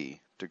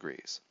 150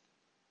 degrees.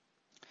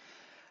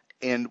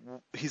 And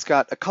he's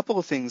got a couple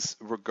of things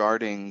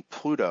regarding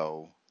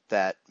Pluto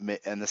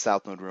and the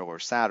South Node ruler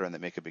Saturn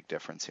that make a big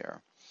difference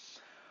here.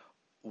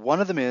 One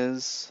of them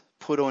is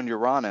Pluto and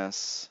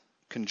Uranus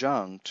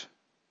conjunct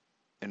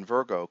in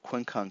Virgo,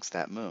 quincunx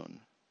that moon.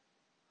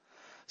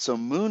 So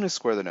moon is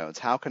square the nodes.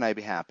 How can I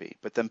be happy?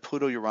 But then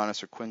Pluto,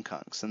 Uranus are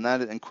quincunx.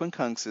 And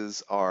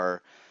quincunxes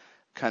are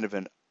kind of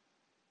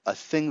a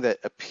thing that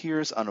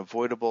appears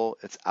unavoidable.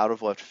 It's out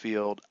of left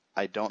field.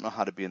 I don't know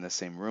how to be in the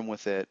same room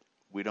with it.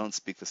 We don't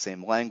speak the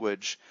same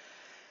language.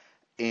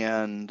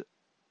 And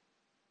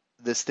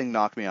this thing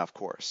knocked me off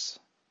course.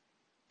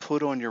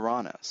 Pluto and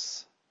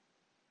Uranus.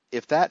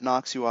 If that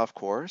knocks you off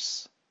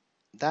course,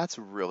 that's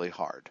really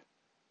hard.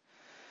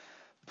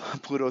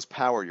 Pluto's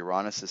power,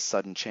 Uranus is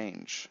sudden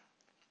change.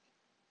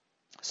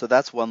 So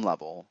that's one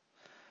level.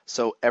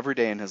 So every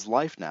day in his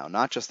life now,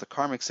 not just the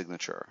karmic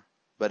signature,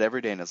 but every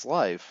day in his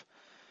life,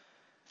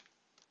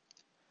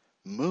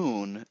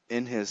 Moon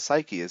in his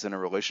psyche is in a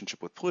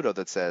relationship with Pluto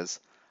that says,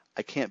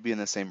 I can't be in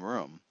the same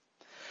room.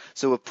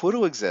 So if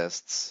Pluto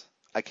exists,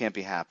 I can't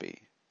be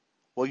happy.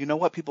 Well, you know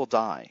what? People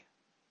die.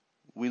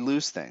 We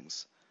lose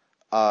things.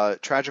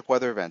 Tragic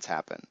weather events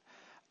happen.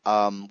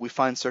 We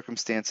find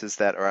circumstances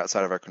that are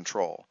outside of our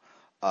control.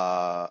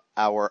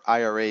 Our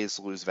IRAs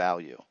lose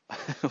value.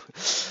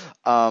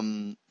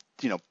 Often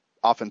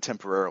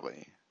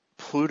temporarily.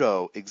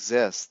 Pluto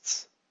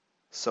exists.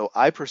 So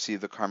I perceive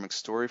the karmic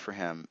story for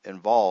him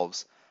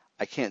involves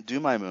I can't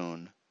do my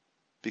moon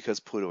because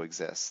Pluto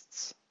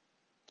exists.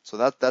 So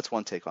that's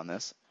one take on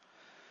this.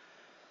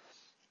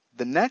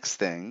 The next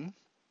thing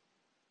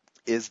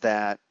is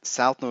that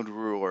South Node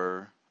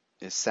ruler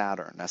is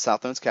Saturn. Now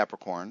South Node's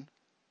Capricorn,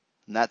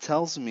 and that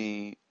tells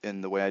me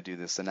in the way I do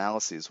this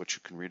analysis, which you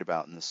can read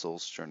about in the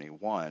Soul's Journey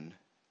 1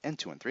 and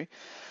 2 and 3.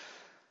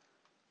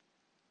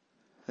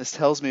 This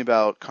tells me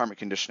about karmic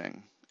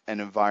conditioning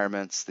and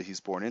environments that he's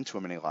born into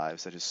in many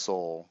lives that his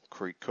soul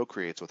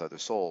co-creates with other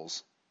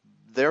souls.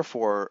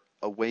 Therefore,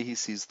 a way he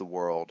sees the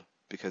world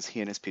because he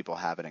and his people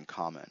have it in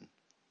common.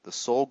 The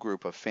soul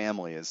group of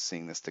family is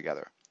seeing this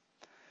together.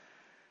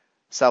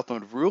 South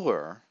Node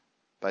ruler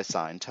by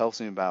sign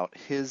tells me about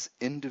his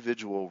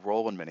individual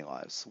role in many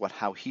lives,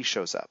 how he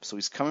shows up. So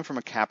he's coming from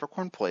a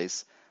Capricorn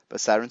place,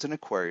 but Saturn's in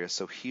Aquarius,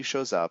 so he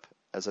shows up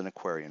as an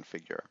Aquarian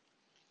figure.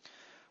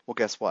 Well,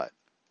 guess what?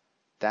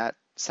 That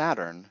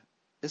Saturn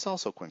is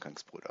also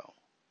quincunx Pluto,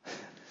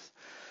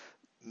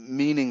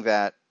 meaning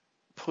that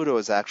Pluto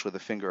is actually the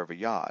finger of a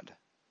yod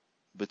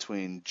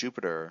between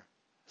Jupiter,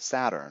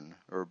 Saturn,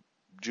 or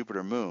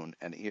Jupiter, Moon,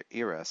 and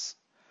Eris,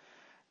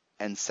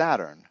 and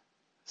Saturn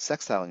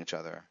sextiling each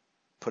other,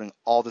 putting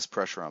all this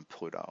pressure on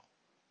Pluto.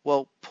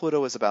 Well,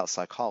 Pluto is about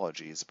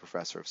psychology. He's a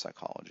professor of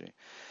psychology.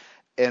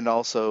 And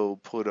also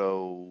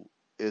Pluto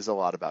is a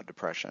lot about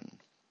depression.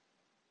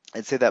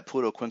 I'd say that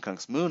Pluto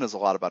quincunx Moon is a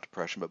lot about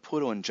depression, but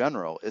Pluto in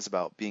general is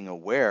about being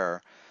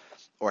aware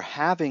or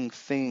having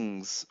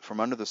things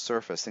from under the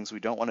surface, things we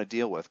don't want to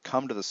deal with,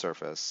 come to the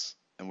surface,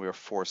 and we are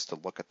forced to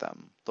look at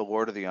them. The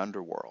Lord of the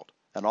Underworld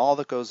and all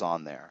that goes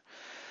on there.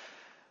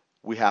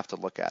 We have to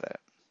look at it.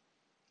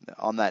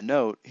 On that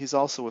note, he's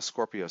also a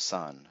Scorpio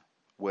sun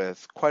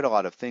with quite a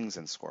lot of things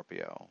in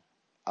Scorpio.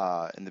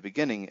 In the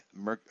beginning,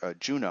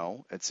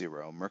 Juno at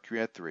 0,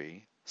 Mercury at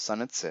 3,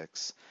 Sun at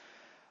 6,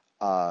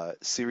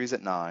 Ceres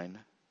at 9,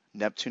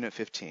 Neptune at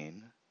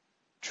 15,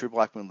 True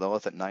Black Moon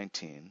Lilith at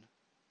 19,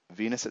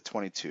 Venus at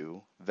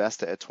 22,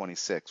 Vesta at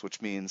 26,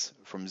 which means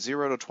from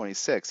 0 to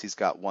 26, he's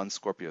got one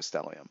Scorpio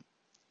stellium.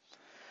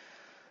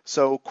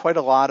 So quite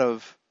a lot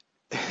of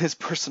his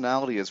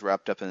personality is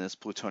wrapped up in this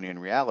Plutonian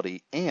reality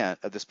and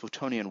this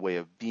Plutonian way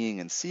of being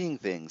and seeing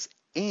things,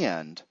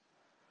 and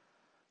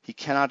he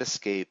cannot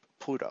escape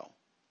Pluto.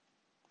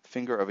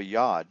 Finger of a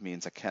yod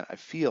means I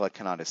feel I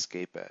cannot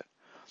escape it.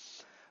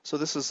 So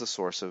this is a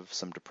source of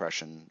some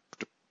depression,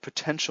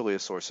 potentially a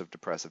source of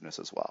depressiveness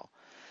as well.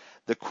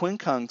 The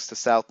quincunx to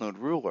South Node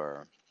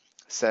ruler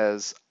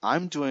says,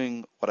 I'm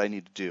doing what I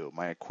need to do,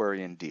 my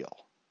Aquarian deal.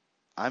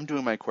 I'm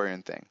doing my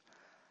Aquarian thing,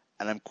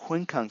 and I'm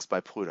quincunxed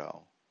by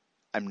Pluto.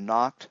 I'm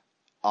knocked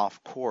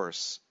off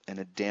course in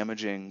a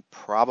damaging,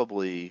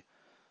 probably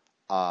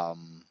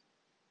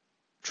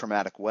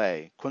traumatic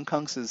way.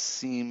 Quincunxes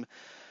seem,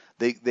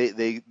 they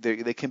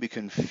can be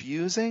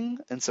confusing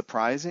and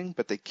surprising,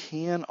 but they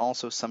can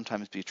also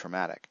sometimes be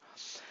traumatic.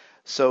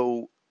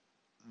 So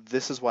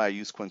this is why I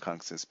use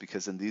quincunxes,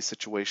 because in these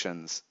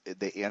situations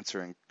they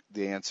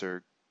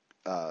answer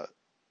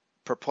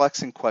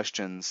perplexing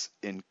questions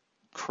in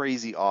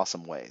crazy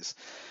awesome ways.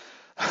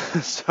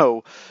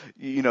 So,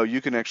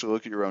 you can actually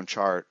look at your own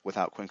chart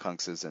without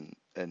quincunxes,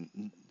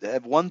 and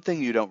one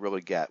thing you don't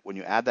really get when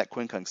you add that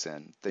quincunx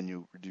in, then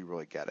you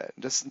really get it.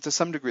 Just to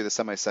some degree, the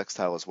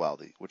semi-sextile as well,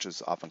 which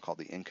is often called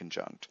the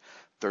inconjunct,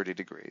 30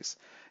 degrees,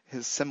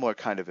 has similar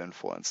kind of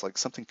influence, like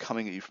something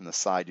coming at you from the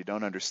side. You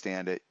don't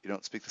understand it. You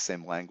don't speak the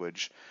same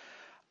language,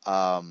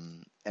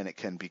 and it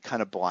can be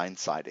kind of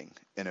blindsiding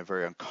in a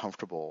very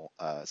uncomfortable,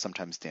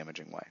 sometimes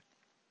damaging way.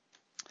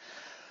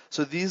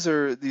 So these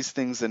are these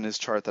things in his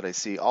chart that I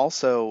see.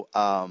 Also,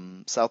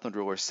 South Node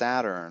ruler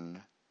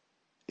Saturn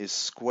is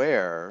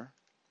square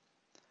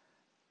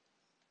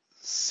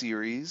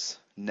Ceres,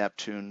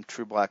 Neptune,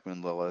 true black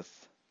moon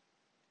Lilith,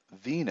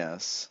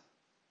 Venus,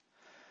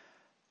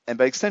 and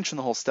by extension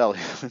the whole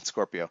stellium in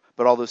Scorpio,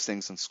 but all those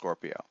things in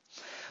Scorpio.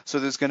 So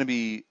there's going to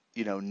be,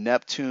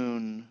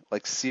 Neptune,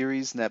 like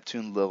Ceres,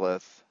 Neptune,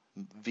 Lilith,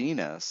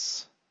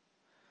 Venus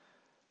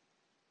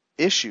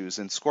issues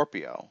in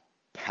Scorpio.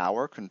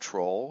 Power,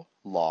 control,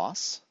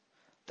 loss,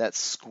 that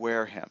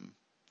square him,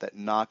 that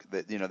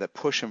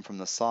push him from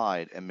the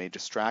side and may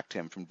distract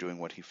him from doing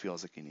what he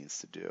feels like he needs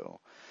to do.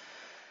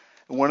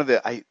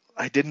 And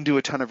I didn't do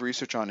a ton of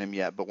research on him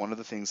yet, but one of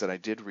the things that I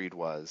did read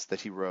was that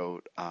he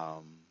wrote,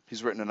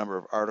 he's written a number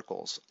of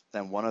articles,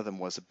 and one of them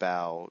was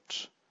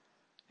about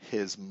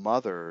his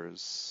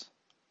mother's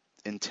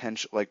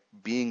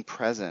being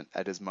present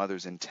at his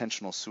mother's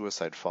intentional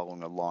suicide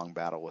following a long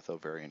battle with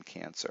ovarian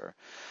cancer.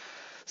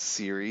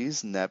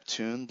 Ceres,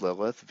 Neptune,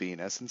 Lilith,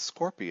 Venus, and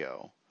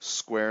Scorpio,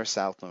 square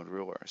South Node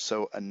ruler.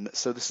 So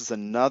this is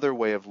another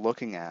way of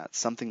looking at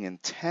something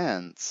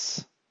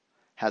intense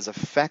has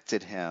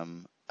affected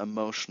him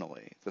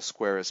emotionally. The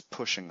square is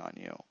pushing on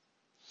you.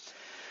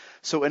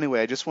 So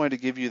anyway, I just wanted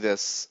to give you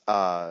this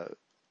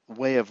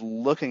way of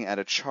looking at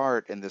a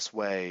chart in this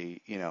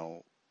way.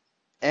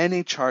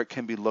 Any chart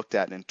can be looked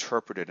at and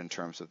interpreted in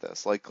terms of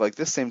this. Like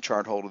this same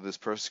chart holder, this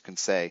person can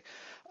say,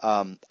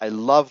 I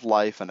love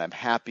life and I'm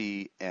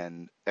happy,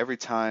 and every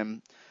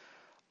time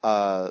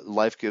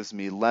life gives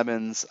me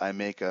lemons, I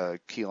make a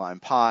key lime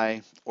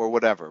pie or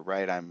whatever,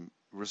 right? I'm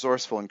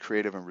resourceful and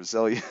creative and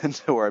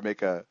resilient, or I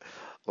make a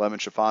lemon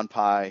chiffon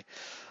pie.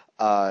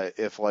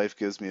 If life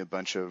gives me a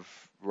bunch of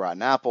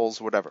rotten apples,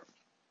 whatever.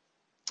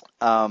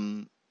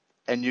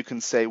 And you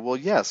can say, well,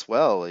 yes,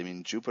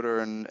 Jupiter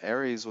and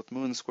Aries with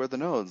Moon square the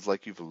nodes,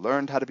 like you've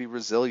learned how to be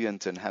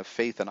resilient and have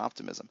faith and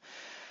optimism.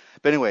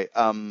 But anyway,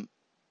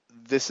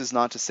 this is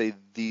not to say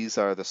these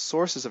are the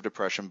sources of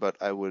depression, but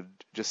I would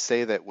just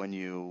say that when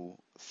you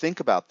think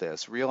about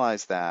this,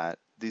 realize that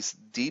this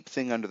deep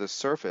thing under the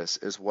surface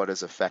is what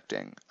is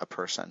affecting a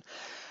person.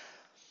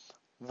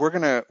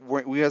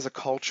 We as a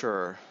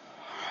culture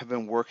have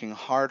been working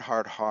hard,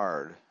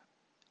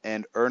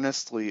 and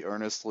earnestly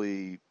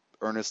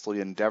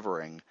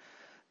endeavoring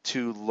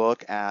to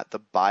look at the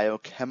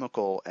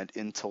biochemical and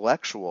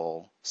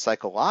intellectual,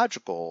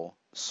 psychological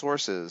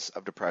sources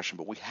of depression,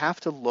 but we have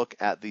to look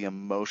at the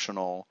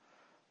emotional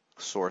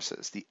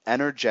sources, the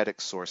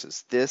energetic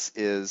sources. This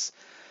is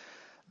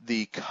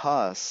the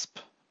cusp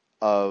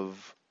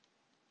of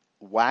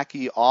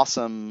wacky,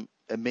 awesome,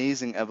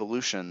 amazing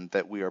evolution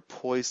that we are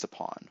poised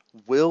upon.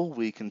 Will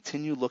we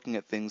continue looking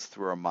at things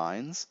through our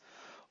minds,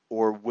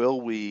 or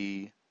will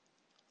we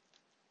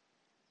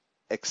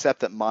accept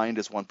that mind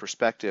is one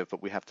perspective,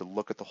 but we have to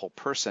look at the whole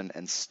person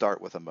and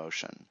start with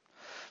emotion?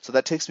 So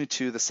that takes me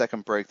to the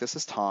second break. This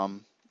is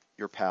Tom,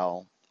 your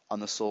pal, on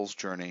the Soul's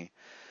Journey.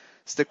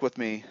 Stick with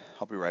me.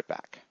 I'll be right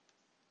back.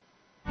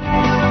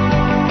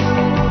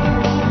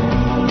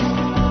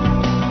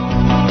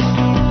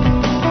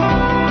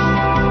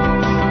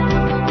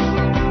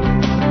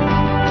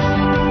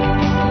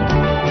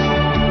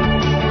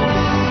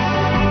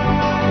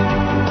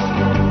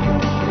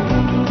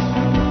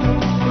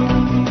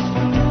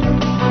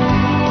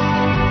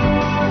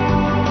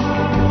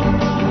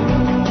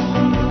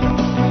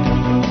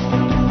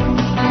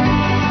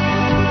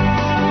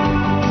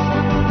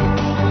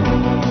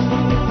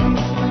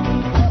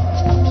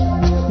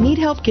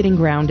 Getting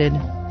grounded?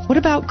 What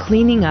about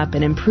cleaning up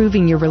and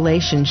improving your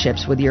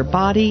relationships with your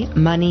body,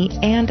 money,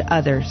 and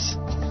others?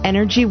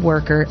 energy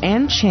worker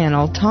and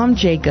channel Tom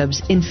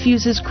Jacobs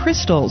infuses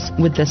crystals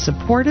with the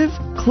supportive,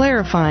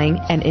 clarifying,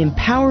 and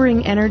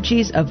empowering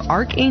energies of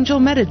Archangel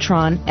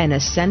Metatron and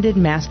Ascended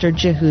Master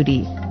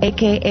Jehudi,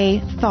 aka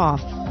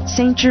Thoth,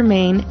 Saint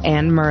Germain,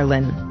 and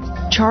Merlin.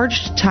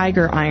 Charged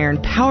Tiger Iron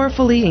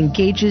powerfully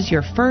engages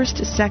your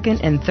first,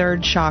 second, and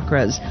third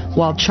chakras,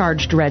 while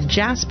Charged Red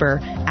Jasper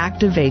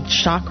activates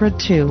Chakra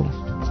 2.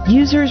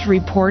 Users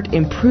report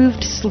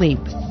improved sleep,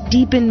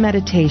 deepened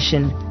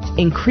meditation,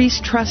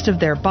 increased trust of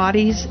their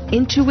bodies,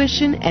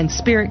 intuition and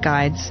spirit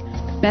guides,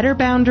 better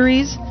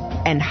boundaries,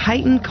 and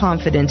heightened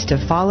confidence to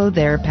follow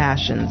their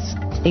passions.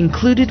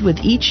 Included with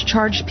each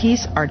charged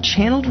piece are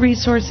channeled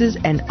resources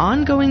and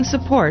ongoing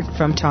support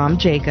from Tom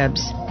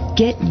Jacobs.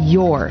 Get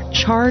your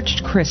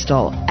charged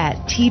crystal at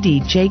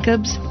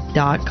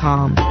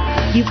tdjacobs.com.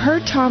 You've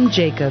heard Tom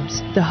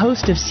Jacobs, the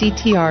host of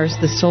CTR's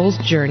The Soul's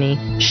Journey,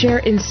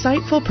 share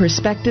insightful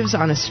perspectives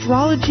on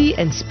astrology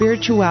and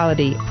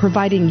spirituality,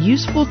 providing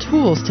useful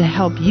tools to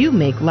help you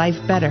make life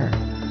better.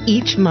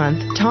 Each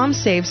month, Tom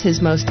saves his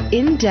most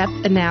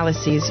in-depth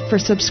analyses for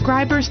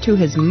subscribers to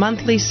his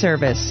monthly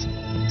service.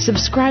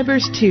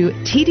 Subscribers to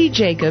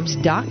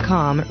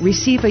tdjacobs.com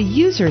receive a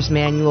user's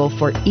manual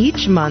for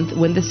each month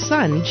when the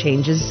sun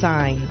changes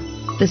sign.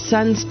 The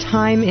sun's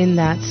time in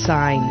that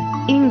sign,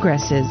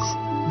 ingresses,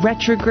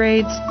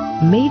 retrogrades,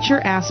 major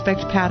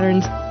aspect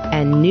patterns,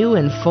 and new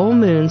and full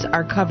moons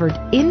are covered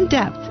in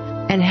depth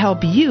and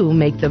help you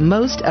make the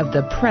most of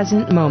the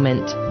present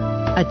moment.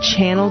 A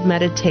channeled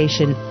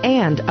meditation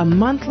and a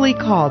monthly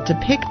call to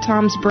pick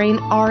Tom's brain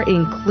are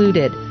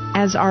included,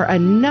 as are a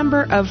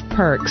number of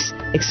perks,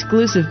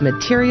 exclusive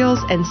materials,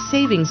 and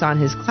savings on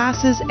his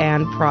classes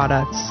and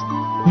products.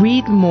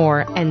 Read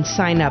more and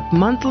sign up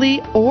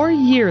monthly or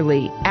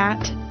yearly at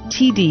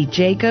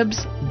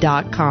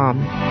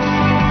tdjacobs.com.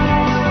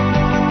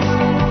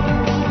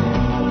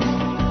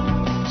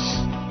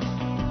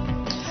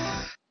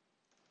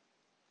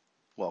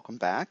 Welcome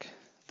back.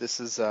 This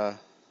is The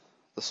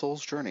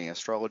Soul's Journey,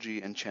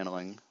 Astrology and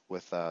Channeling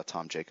with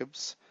Tom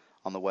Jacobs,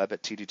 on the web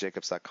at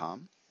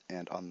tdjacobs.com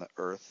and on the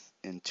earth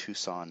in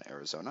Tucson,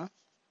 Arizona.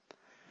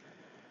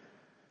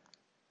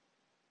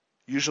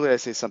 Usually I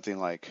say something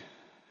like,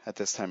 at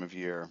this time of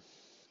year,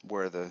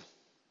 where the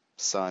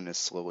sun is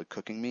slowly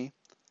cooking me.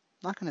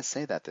 I'm not going to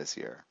say that this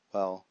year.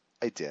 Well,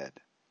 I did.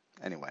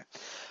 Anyway,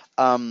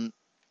 a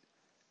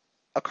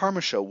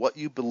karma show, what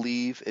you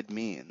believe it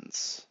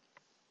means.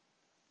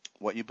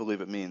 What you believe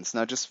it means.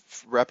 Now, just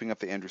wrapping up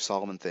the Andrew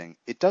Solomon thing,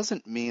 it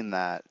doesn't mean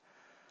that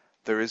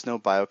there is no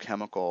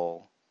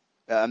biochemical.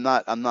 I'm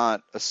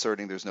not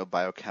asserting there's no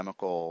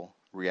biochemical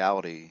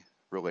reality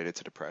related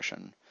to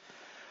depression.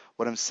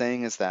 What I'm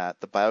saying is that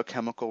the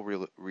biochemical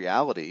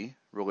reality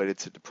related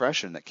to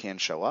depression that can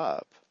show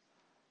up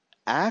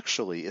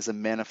actually is a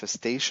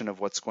manifestation of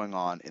what's going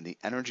on in the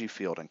energy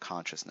field and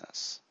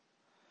consciousness.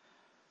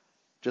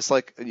 Just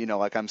like,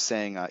 like I'm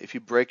saying, if you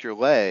break your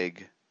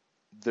leg,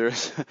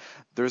 there's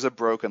a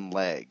broken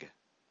leg,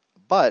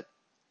 but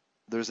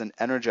there's an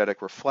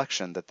energetic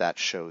reflection that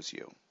shows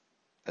you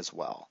as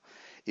well.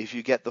 If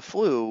you get the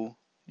flu,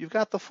 you've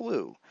got the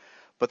flu,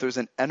 but there's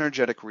an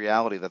energetic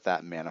reality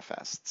that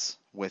manifests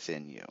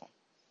within you.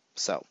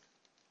 So,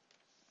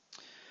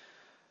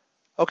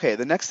 okay,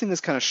 the next thing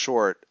is kind of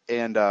short,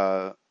 and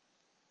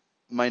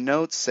my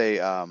notes say,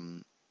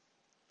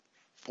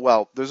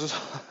 there's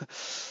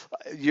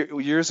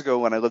years ago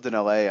when I lived in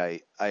LA,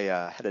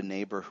 I had a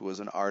neighbor who was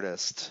an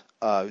artist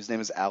whose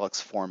name is Alex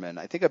Foreman.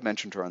 I think I've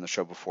mentioned her on the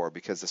show before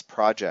because this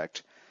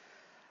project,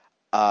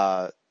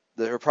 her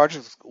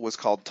project was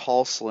called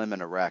Tall, Slim,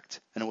 and Erect,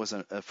 and it was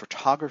a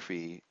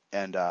photography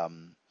and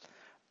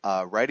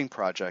writing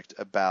project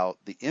about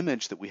the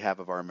image that we have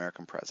of our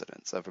American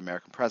presidents,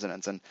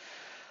 and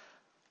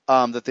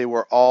that they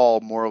were all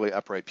morally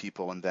upright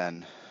people. And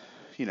then,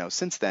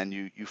 since then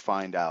you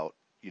find out,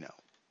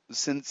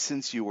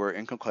 since you were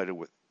inculcated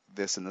with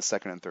this in the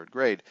second and third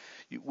grade,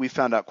 we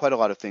found out quite a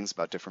lot of things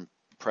about different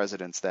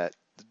presidents that,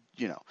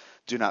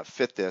 do not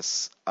fit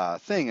this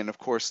thing. And of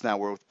course, now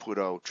we're with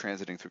Pluto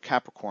transiting through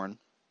Capricorn,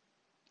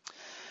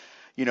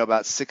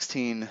 about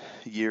 16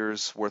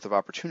 years worth of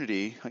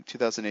opportunity, like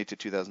 2008 to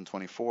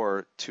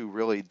 2024, to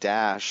really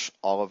dash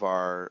all of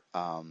our,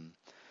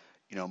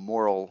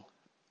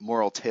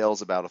 moral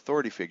tales about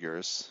authority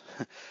figures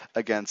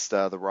against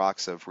the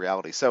rocks of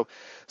reality. So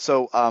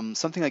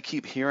something I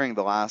keep hearing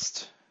the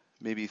last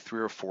maybe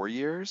 3 or 4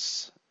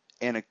 years,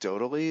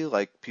 anecdotally,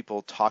 like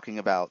people talking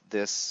about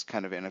this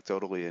kind of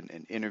anecdotally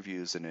in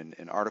interviews and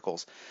in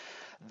articles,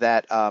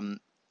 that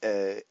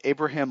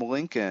Abraham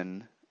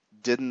Lincoln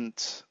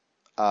didn't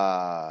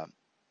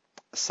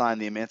sign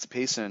the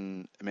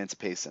Emancipation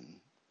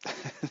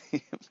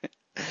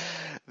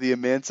the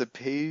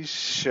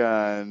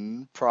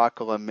Emancipation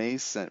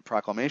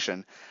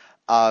Proclamation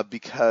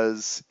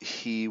because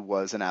he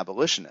was an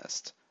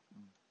abolitionist,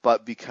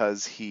 but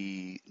because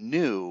he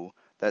knew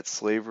that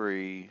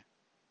slavery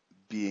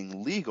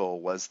being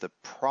legal was the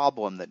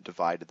problem that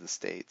divided the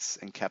states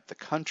and kept the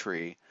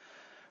country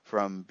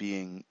from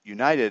being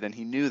united, and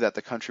he knew that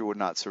the country would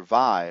not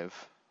survive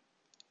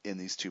in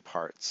these two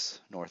parts,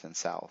 North and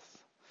South.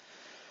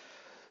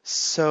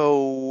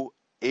 So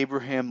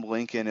Abraham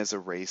Lincoln is a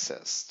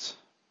racist.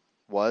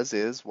 Was.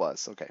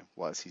 Okay,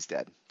 was. He's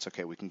dead. It's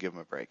okay. We can give him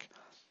a break.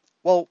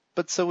 Well,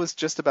 but so is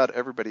just about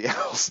everybody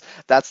else.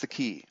 That's the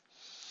key.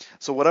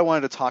 So what I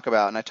wanted to talk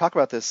about, and I talk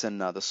about this in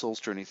the Soul's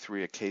Journey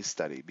 3, a case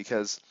study,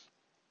 because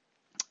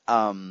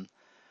we're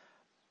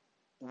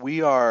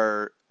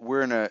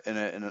in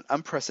an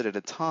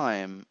unprecedented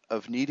time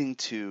of needing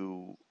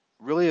to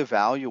really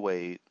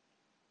evaluate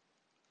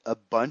a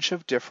bunch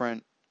of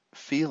different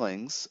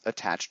feelings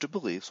attached to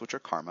beliefs, which are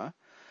karma,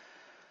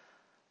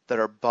 that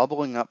are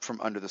bubbling up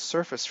from under the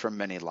surface from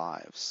many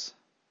lives.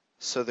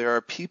 So there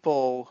are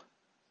people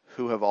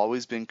who have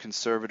always been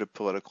conservative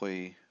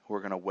politically who are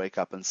going to wake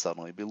up and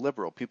suddenly be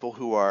liberal. People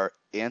who are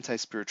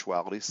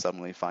anti-spirituality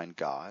suddenly find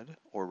God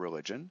or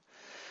religion.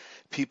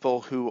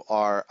 People who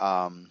are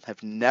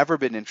have never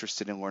been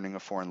interested in learning a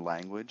foreign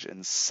language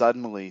and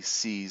suddenly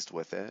seized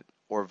with it,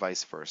 or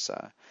vice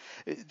versa.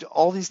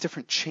 All these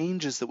different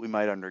changes that we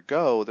might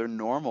undergo, they're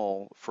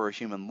normal for a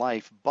human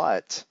life,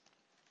 but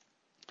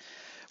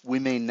we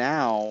may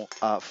now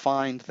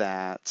find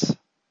that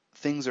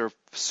things are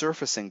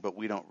surfacing, but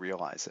we don't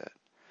realize it.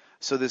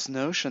 So this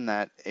notion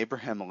that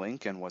Abraham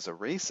Lincoln was a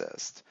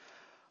racist,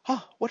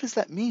 what does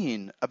that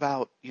mean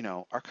about,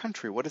 our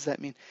country? What does that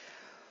mean?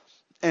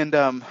 And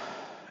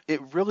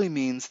it really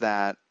means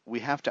that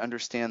we have to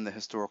understand the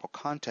historical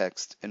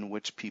context in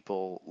which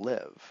people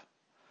live.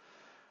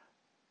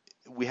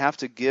 We have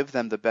to give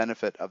them the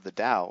benefit of the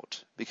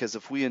doubt, because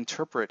if we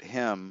interpret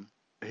him,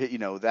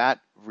 that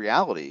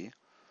reality,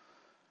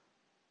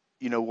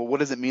 well, what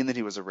does it mean that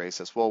he was a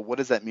racist? Well, what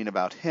does that mean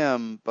about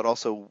him? But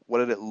also, what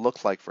did it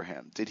look like for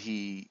him? Did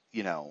he,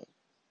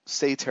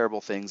 say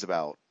terrible things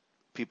about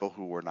people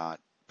who were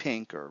not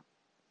pink or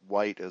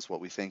white is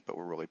what we think, but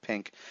were really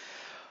pink,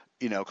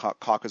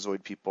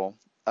 Caucasoid people?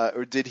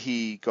 Or did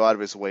he go out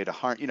of his way to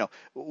harm?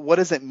 What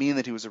does it mean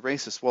that he was a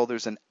racist? Well,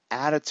 there's an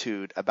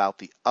attitude about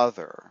the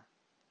other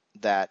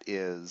that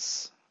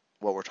is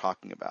what we're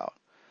talking about.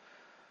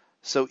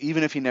 So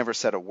even if he never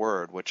said a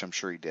word, which I'm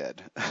sure he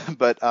did,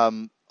 but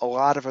a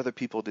lot of other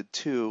people did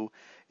too,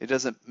 it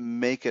doesn't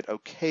make it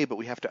okay, but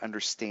we have to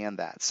understand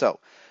that. So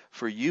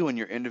for you in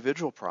your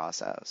individual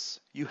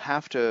process, you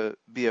have to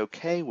be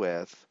okay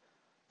with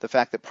the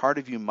fact that part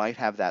of you might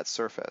have that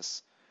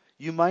surface.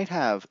 You might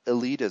have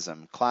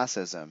elitism,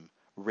 classism,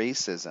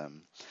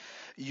 racism.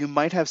 You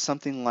might have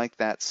something like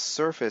that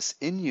surface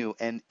in you,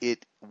 and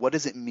what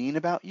does it mean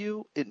about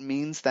you? It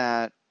means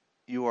that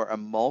you are a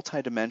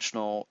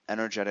multidimensional,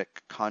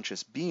 energetic,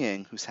 conscious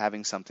being who's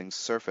having something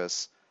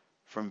surface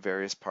from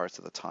various parts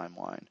of the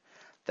timeline.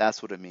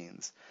 That's what it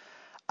means.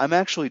 I'm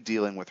actually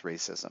dealing with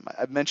racism.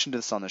 I've mentioned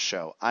this on the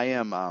show.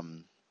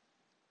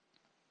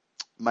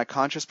 My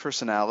conscious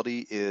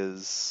personality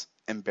is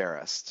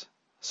embarrassed,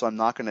 so I'm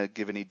not going to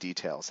give any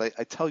details.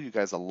 I tell you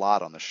guys a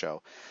lot on the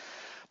show,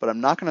 but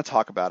I'm not going to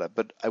talk about it,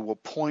 but I will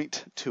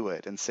point to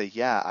it and say,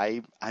 yeah,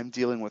 I'm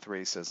dealing with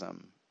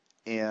racism,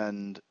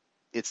 and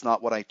it's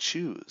not what I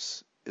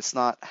choose. It's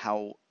not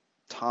how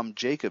Tom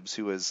Jacobs,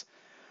 who has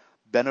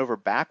bent over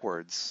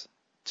backwards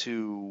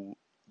to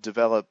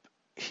develop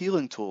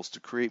healing tools to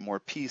create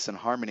more peace and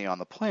harmony on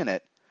the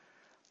planet,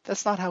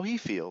 that's not how he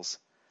feels.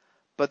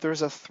 But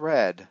there's a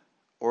thread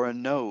or a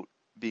note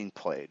being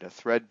played, a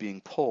thread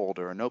being pulled,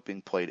 or a note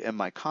being played in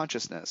my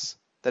consciousness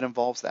that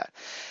involves that.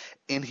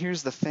 And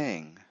here's the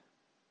thing.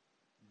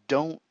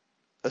 Don't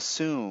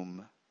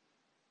assume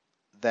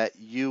that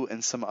you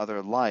in some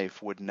other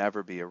life would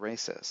never be a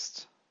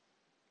racist.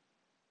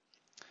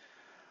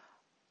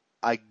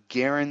 I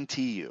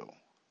guarantee you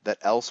that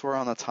elsewhere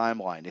on the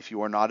timeline, if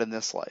you are not in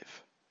this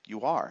life,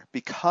 you are,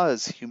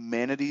 because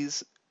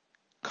humanity's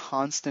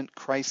constant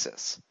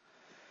crisis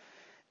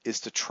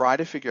is to try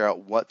to figure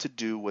out what to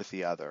do with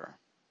the other.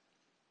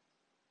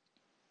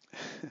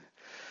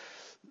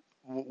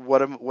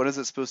 What is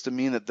it supposed to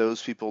mean that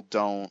those people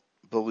don't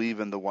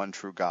believe in the one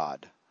true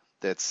God?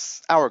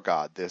 That's our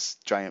God, this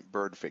giant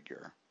bird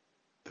figure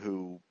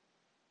who,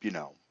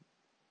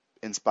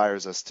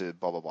 inspires us to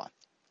blah, blah, blah,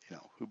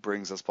 who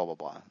brings us blah, blah,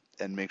 blah,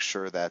 and makes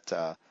sure that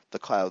the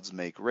clouds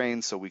make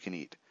rain so we can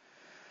eat.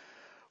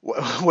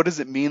 What does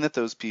it mean that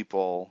those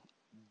people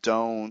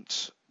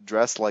don't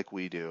dress like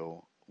we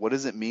do? What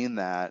does it mean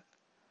that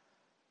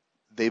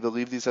they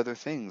believe these other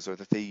things, or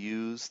that they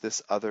use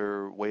this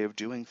other way of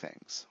doing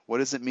things? What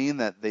does it mean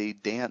that they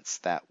dance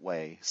that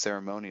way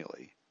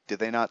ceremonially? Did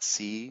they not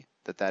see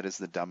that that is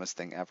the dumbest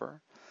thing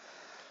ever?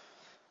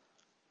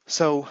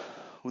 So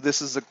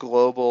this is a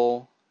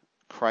global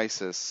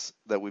crisis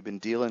that we've been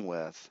dealing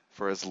with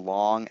for as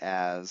long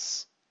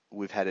as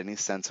we've had any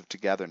sense of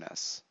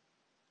togetherness.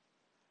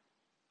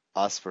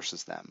 Us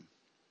versus them.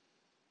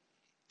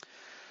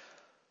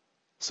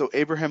 So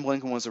Abraham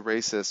Lincoln was a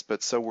racist,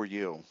 but so were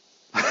you.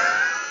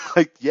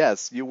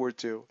 Yes, you were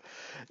too.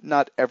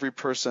 Not every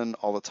person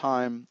all the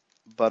time,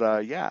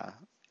 but yeah,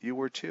 you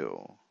were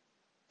too.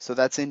 So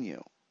that's in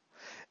you.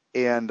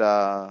 And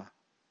the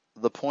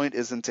point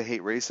isn't to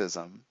hate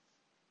racism.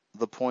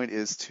 The point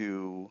is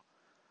to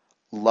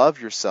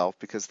love yourself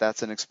because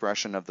that's an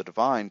expression of the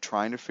divine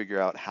trying to figure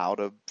out how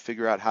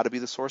to be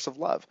the source of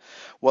love.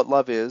 What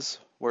love is,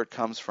 where it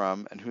comes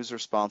from, and who's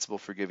responsible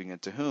for giving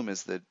it to whom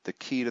is the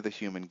key to the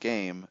human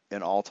game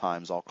in all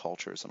times, all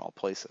cultures, and all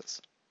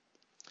places.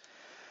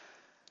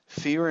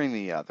 Fearing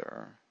the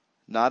other,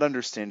 not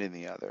understanding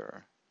the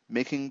other,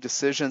 making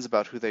decisions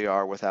about who they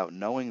are without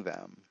knowing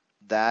them,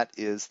 that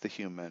is the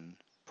human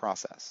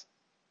process.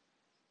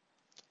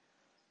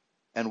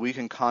 And we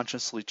can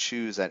consciously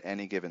choose at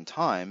any given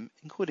time,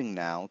 including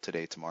now,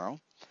 today,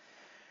 tomorrow,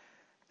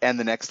 and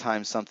the next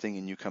time something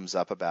in you comes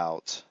up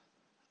about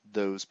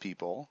those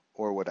people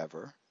or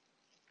whatever,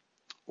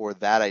 or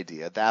that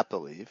idea, that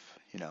belief,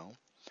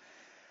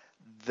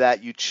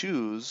 that you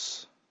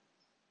choose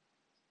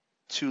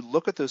to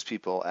look at those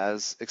people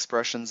as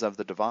expressions of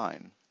the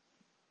divine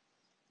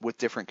with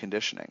different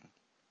conditioning,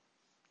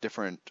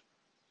 different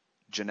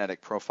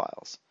genetic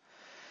profiles,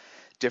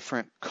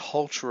 different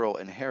cultural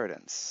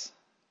inheritance.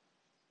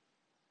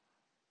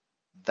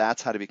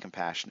 That's how to be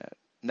compassionate.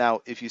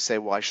 Now, if you say,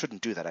 well, I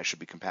shouldn't do that, I should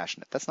be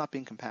compassionate. That's not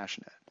being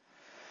compassionate.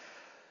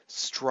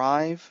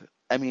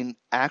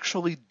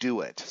 Actually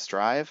do it.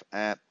 Strive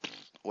at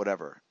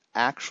whatever.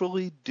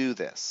 Actually do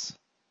this.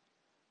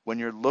 When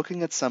you're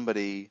looking at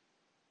somebody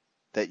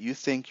that you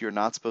think you're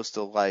not supposed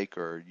to like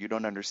or you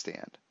don't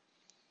understand,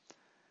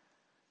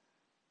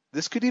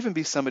 this could even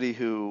be somebody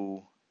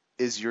who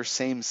is your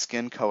same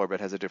skin color but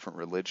has a different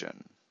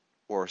religion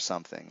or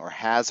something, or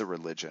has a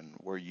religion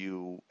where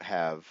you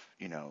have,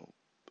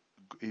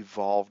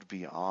 evolved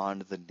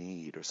beyond the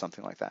need or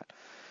something like that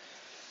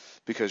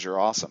because you're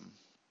awesome.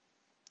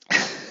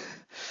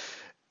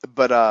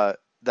 But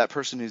that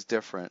person who's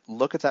different,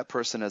 look at that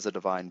person as a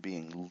divine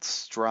being.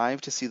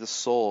 Strive to see the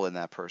soul in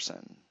that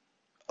person.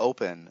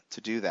 Open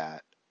to do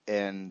that.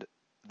 And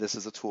this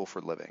is a tool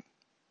for living.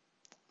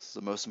 This is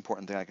the most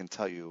important thing I can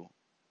tell you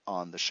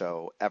on the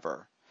show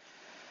ever.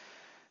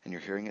 And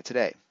you're hearing it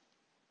today.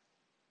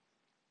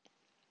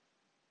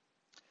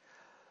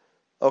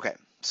 Okay,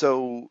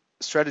 so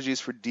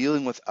strategies for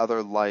dealing with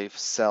other life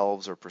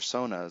selves or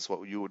personas,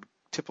 what you would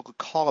typically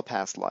call a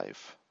past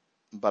life,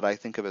 but I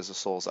think of as a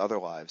soul's other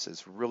lives,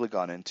 is really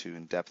gone into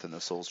in depth in the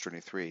Soul's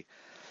Journey 3.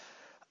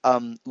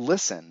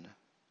 Listen,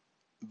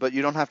 but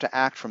you don't have to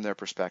act from their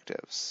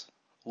perspectives.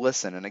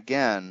 Listen, and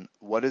again,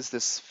 what is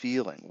this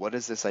feeling? What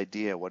is this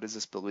idea? What is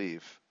this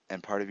belief?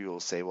 And part of you will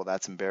say, well,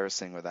 that's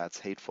embarrassing, or that's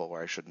hateful,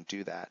 or I shouldn't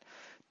do that.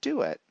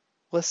 Do it.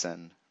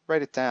 Listen.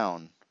 Write it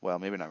down. Well,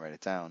 maybe not write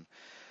it down.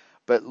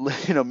 But,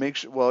 make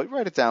sure, well,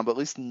 write it down, but at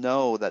least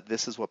know that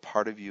this is what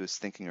part of you is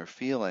thinking or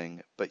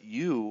feeling, but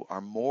you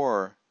are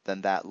more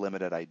than that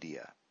limited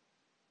idea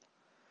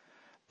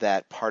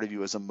that part of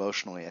you is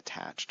emotionally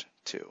attached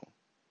to.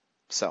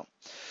 So,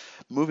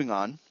 moving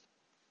on,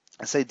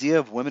 this idea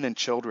of women and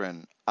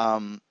children,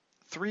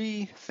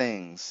 three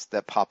things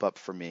that pop up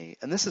for me,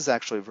 and this is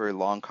actually a very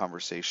long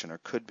conversation, or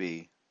could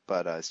be,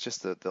 but it's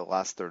just the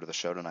last third of the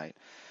show tonight.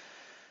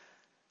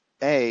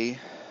 A,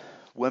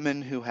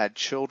 women who had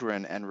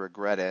children and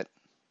regret it,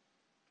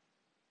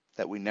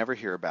 that we never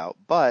hear about,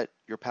 but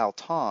your pal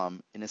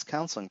Tom, in his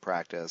counseling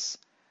practice,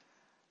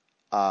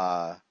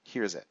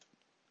 hears it,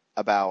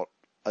 about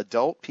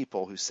adult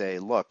people who say,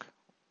 look,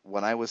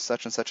 when I was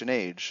such and such an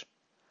age,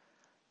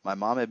 my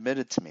mom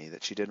admitted to me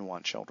that she didn't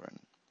want children,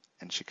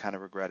 and she kind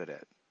of regretted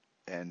it.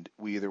 And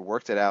we either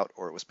worked it out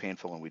or it was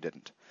painful and we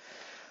didn't.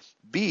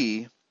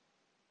 B,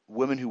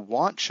 women who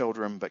want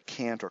children but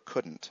can't or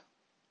couldn't.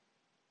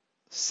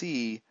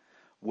 C,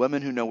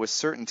 women who know with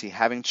certainty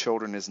having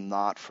children is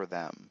not for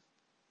them.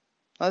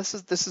 Now,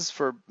 this is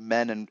for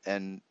men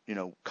and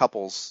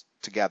couples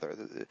together.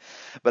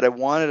 But I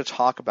wanted to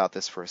talk about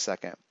this for a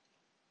second.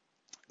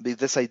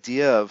 This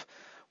idea of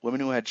women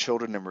who had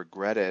children and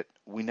regret it,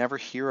 we never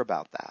hear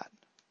about that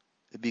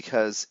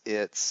because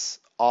it's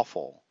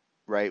awful,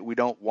 right? We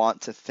don't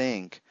want to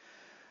think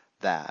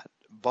that.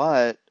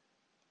 But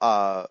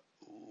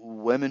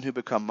women who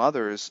become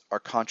mothers are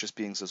conscious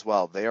beings as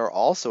well. They are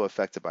also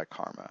affected by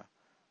karma.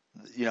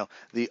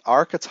 The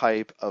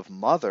archetype of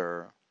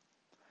mother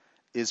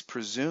is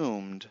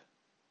presumed,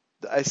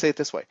 I say it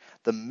this way,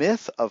 the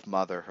myth of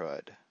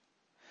motherhood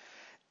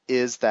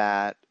is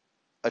that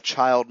a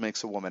child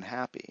makes a woman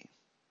happy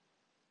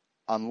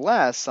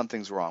unless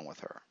something's wrong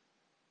with her.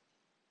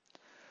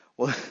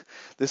 Well,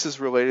 this is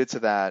related to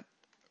that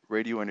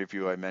radio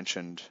interview I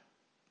mentioned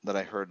that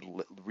I heard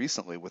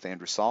recently with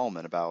Andrew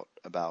Solomon about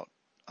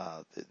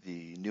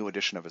the new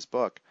edition of his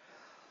book.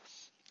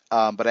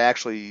 But I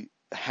actually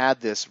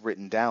had this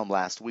written down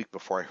last week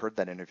before I heard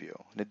that interview.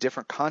 In a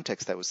different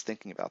context, I was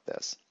thinking about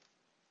this.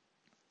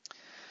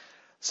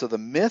 So the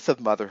myth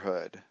of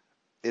motherhood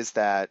is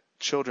that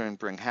children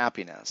bring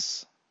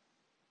happiness.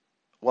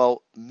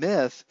 Well,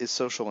 myth is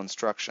social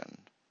instruction.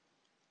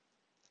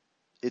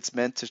 It's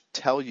meant to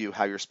tell you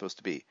how you're supposed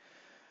to be.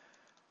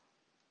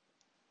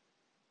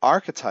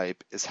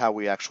 Archetype is how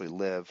we actually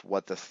live,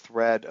 what the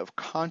thread of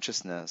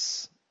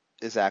consciousness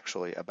is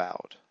actually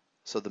about.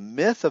 So the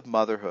myth of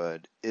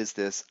motherhood is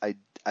this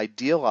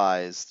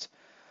idealized,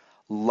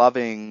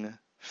 loving,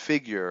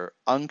 figure,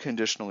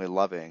 unconditionally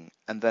loving.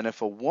 And then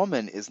if a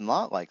woman is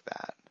not like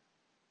that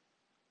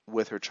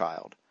with her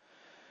child,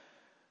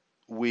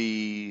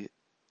 we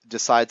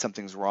decide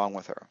something's wrong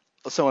with her.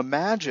 So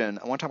imagine,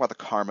 I want to talk about the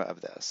karma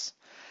of this.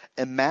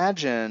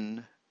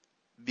 Imagine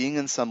being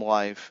in some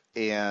life,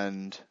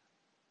 and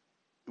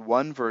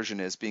one version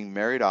is being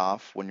married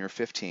off when you're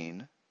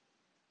 15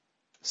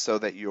 so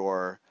that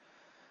your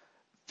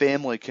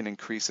family can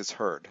increase its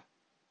herd.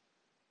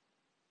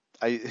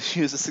 I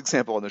used this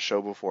example on the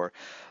show before.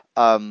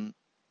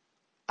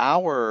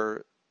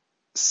 Our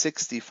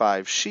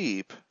 65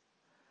 sheep,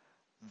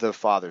 the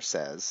father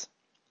says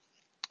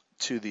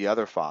to the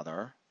other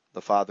father,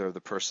 the father of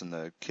the person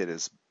the kid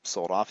is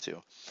sold off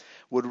to,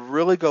 would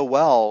really go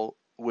well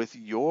with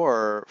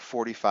your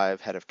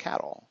 45 head of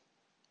cattle.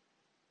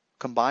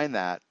 Combine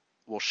that,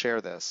 we'll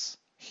share this.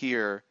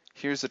 Here's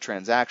the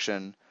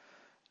transaction.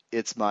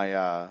 It's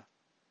my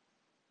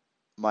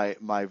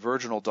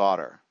virginal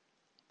daughter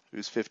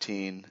who's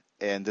 15,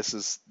 and this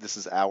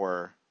is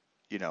our,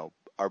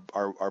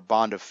 our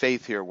bond of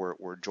faith here.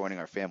 We're joining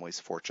our family's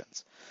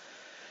fortunes.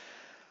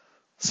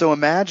 So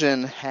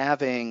imagine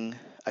having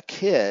a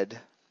kid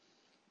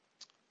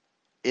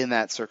in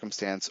that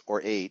circumstance, or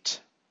 8,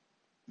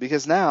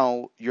 because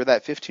now you're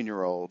that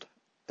 15-year-old,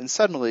 and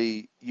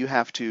suddenly you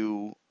have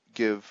to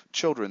give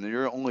children.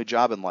 Your only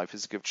job in life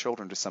is to give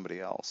children to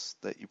somebody else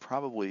that you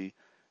probably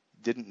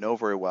didn't know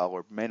very well,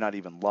 or may not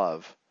even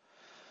love,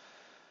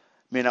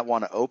 may not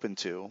want to open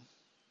to,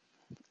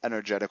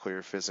 energetically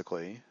or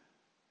physically,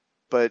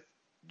 but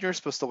you're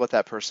supposed to let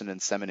that person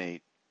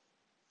inseminate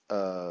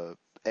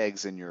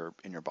eggs in your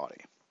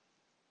body.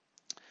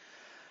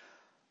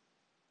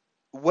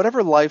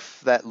 Whatever life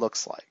that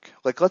looks like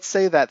let's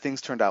say that things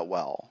turned out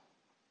well,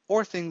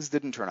 or things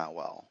didn't turn out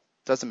well,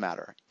 doesn't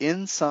matter.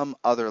 In some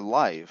other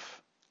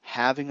life,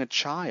 having a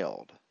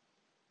child,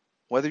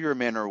 whether you're a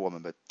man or a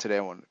woman, but today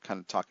I want to kind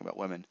of talk about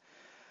women,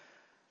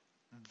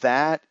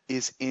 that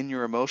is in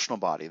your emotional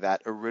body,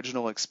 that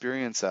original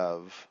experience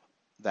of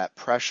that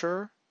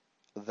pressure,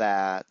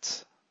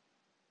 that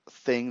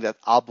thing, that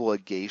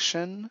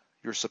obligation,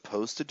 you're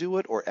supposed to do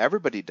it, or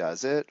everybody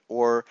does it,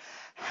 or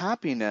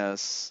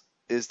happiness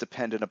is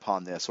dependent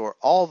upon this, or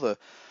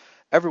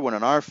everyone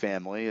in our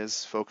family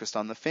is focused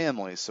on the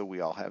family, so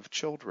we all have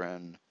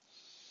children.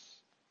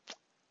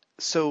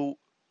 So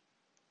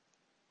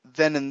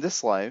then in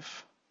this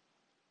life,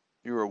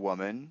 you're a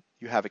woman,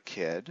 you have a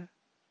kid,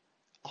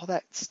 all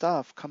that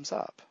stuff comes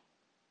up.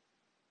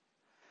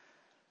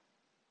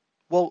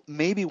 Well,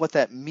 maybe what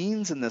that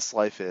means in this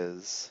life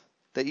is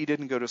that you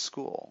didn't go to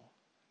school.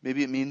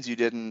 Maybe it means you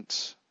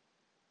didn't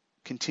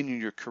continue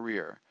your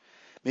career.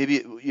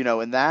 Maybe,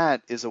 and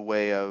that is a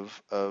way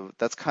of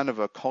that's kind of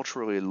a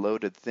culturally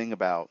loaded thing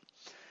about,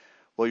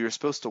 well, you're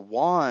supposed to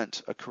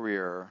want a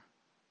career,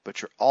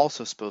 but you're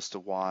also supposed to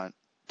want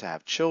to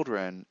have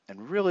children.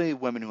 And really,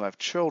 women who have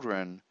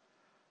children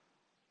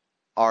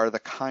are the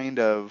kind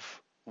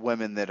of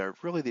women that are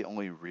really the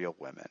only real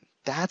women.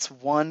 That's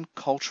one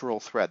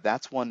cultural thread.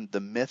 That's one, the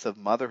myth of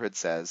motherhood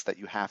says that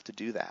you have to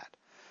do that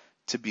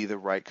to be the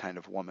right kind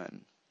of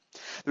woman.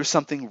 There's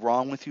something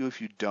wrong with you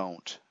if you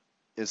don't,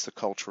 is the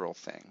cultural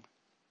thing.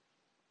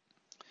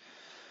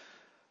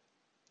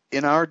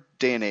 In our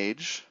day and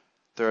age,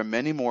 there are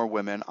many more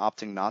women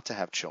opting not to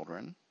have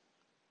children,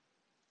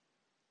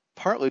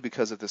 partly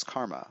because of this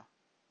karma,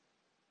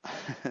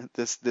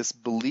 this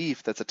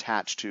belief that's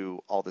attached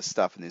to all this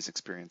stuff and these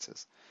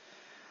experiences.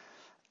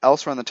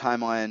 Elsewhere on the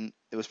timeline,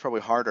 it was probably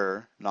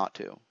harder not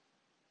to.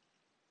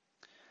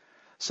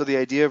 So the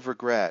idea of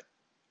regret,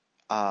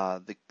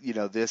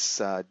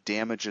 this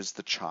damages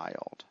the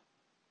child.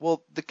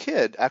 Well, the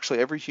kid, actually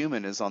every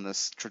human is on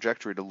this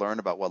trajectory to learn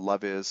about what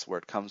love is, where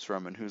it comes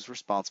from, and who's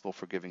responsible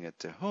for giving it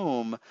to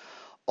whom,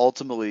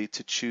 ultimately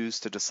to choose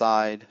to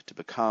decide to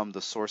become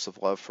the source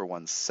of love for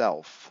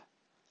oneself.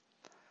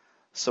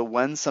 So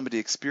when somebody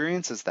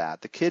experiences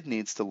that, the kid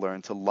needs to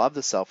learn to love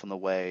the self in the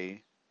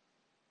way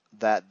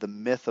that the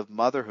myth of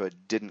motherhood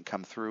didn't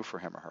come through for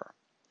him or her.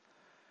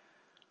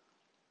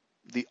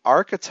 The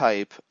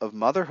archetype of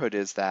motherhood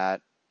is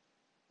that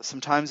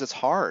sometimes it's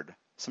hard,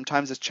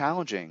 sometimes it's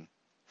challenging,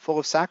 full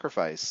of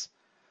sacrifice.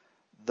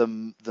 The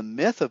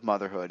myth of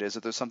motherhood is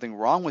that there's something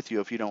wrong with you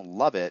if you don't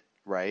love it,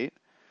 right?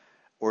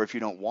 Or if you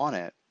don't want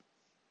it.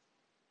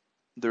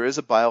 There is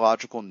a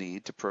biological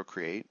need to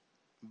procreate,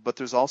 but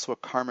there's also a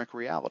karmic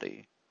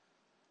reality.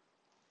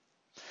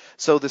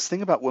 So this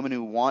thing about women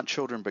who want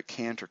children but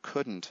can't or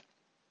couldn't,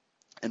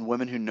 and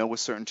women who know with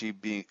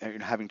certainty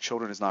having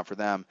children is not for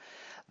them,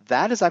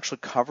 that is actually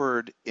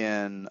covered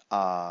in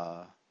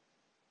the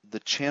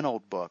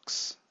channeled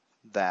books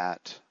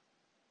that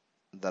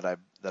I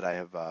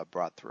have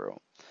brought through.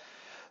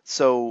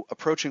 So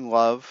Approaching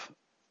Love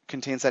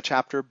contains that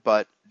chapter,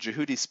 but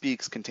Jehudi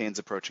Speaks contains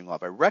Approaching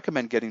Love. I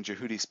recommend getting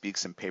Jehudi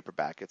Speaks in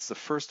paperback. It's the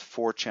first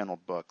 4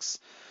 channeled books.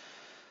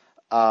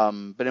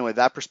 But anyway,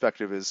 that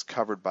perspective is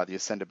covered by the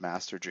Ascended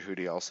Master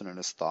Jehudi, also known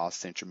as Thoth,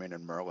 Saint Germain,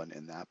 and Merlin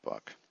in that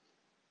book.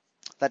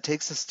 that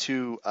takes us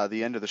to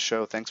the end of the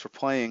show. Thanks for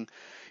playing.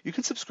 You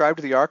can subscribe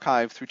to the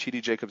archive through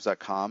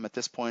tdjacobs.com. At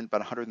this point,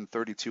 about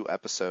 132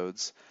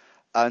 episodes.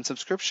 And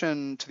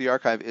subscription to the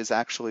archive is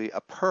actually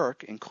a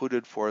perk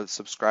included for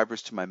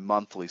subscribers to my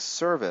monthly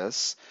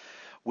service,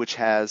 which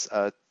has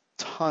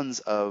tons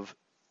of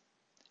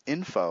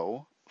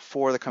info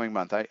for the coming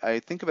month. I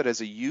think of it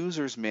as a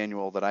user's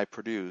manual that I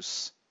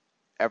produce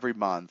every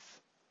month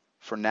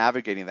for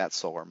navigating that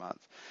solar month.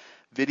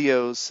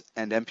 Videos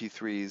and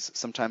MP3s,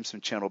 sometimes some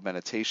channeled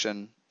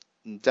meditation,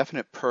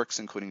 definite perks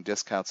including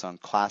discounts on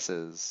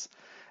classes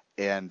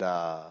and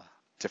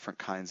different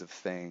kinds of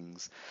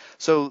things.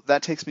 So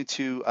that takes me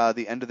to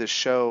the end of this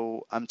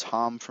show. I'm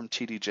Tom from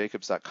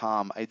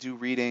tdjacobs.com. I do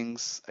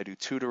readings, I do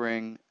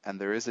tutoring, and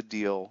there is a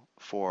deal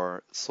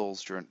for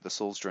the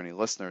Soul's Journey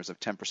listeners of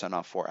 10%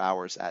 off 4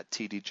 hours at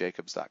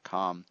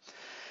tdjacobs.com.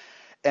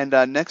 And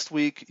next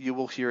week, you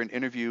will hear an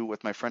interview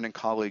with my friend and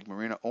colleague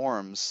Marina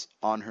Orms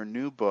on her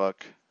new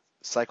book,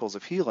 Cycles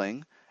of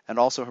Healing, and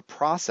also her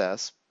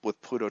process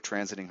with Pluto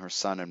transiting her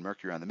Sun and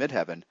Mercury on the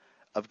midheaven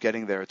of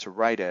getting there to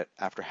write it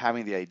after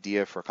having the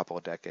idea for a couple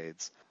of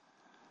decades.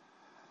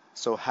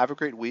 So have a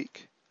great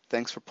week.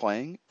 Thanks for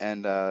playing,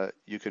 and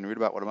you can read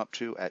about what I'm up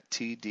to at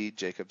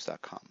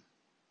tdjacobs.com.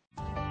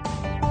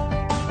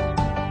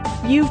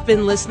 You've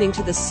been listening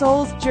to The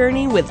Soul's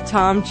Journey with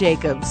Tom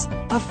Jacobs,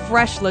 a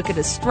fresh look at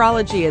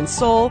astrology and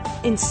soul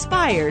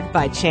inspired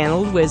by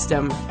channeled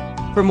wisdom.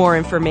 For more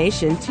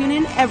information, tune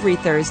in every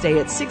Thursday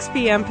at 6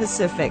 p.m.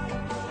 Pacific.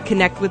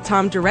 Connect with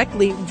Tom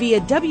directly via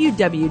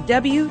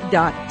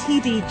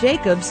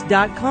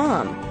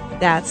www.tdjacobs.com.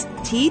 That's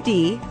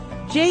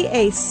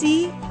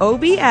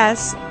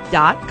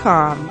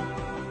tdjacobs.com.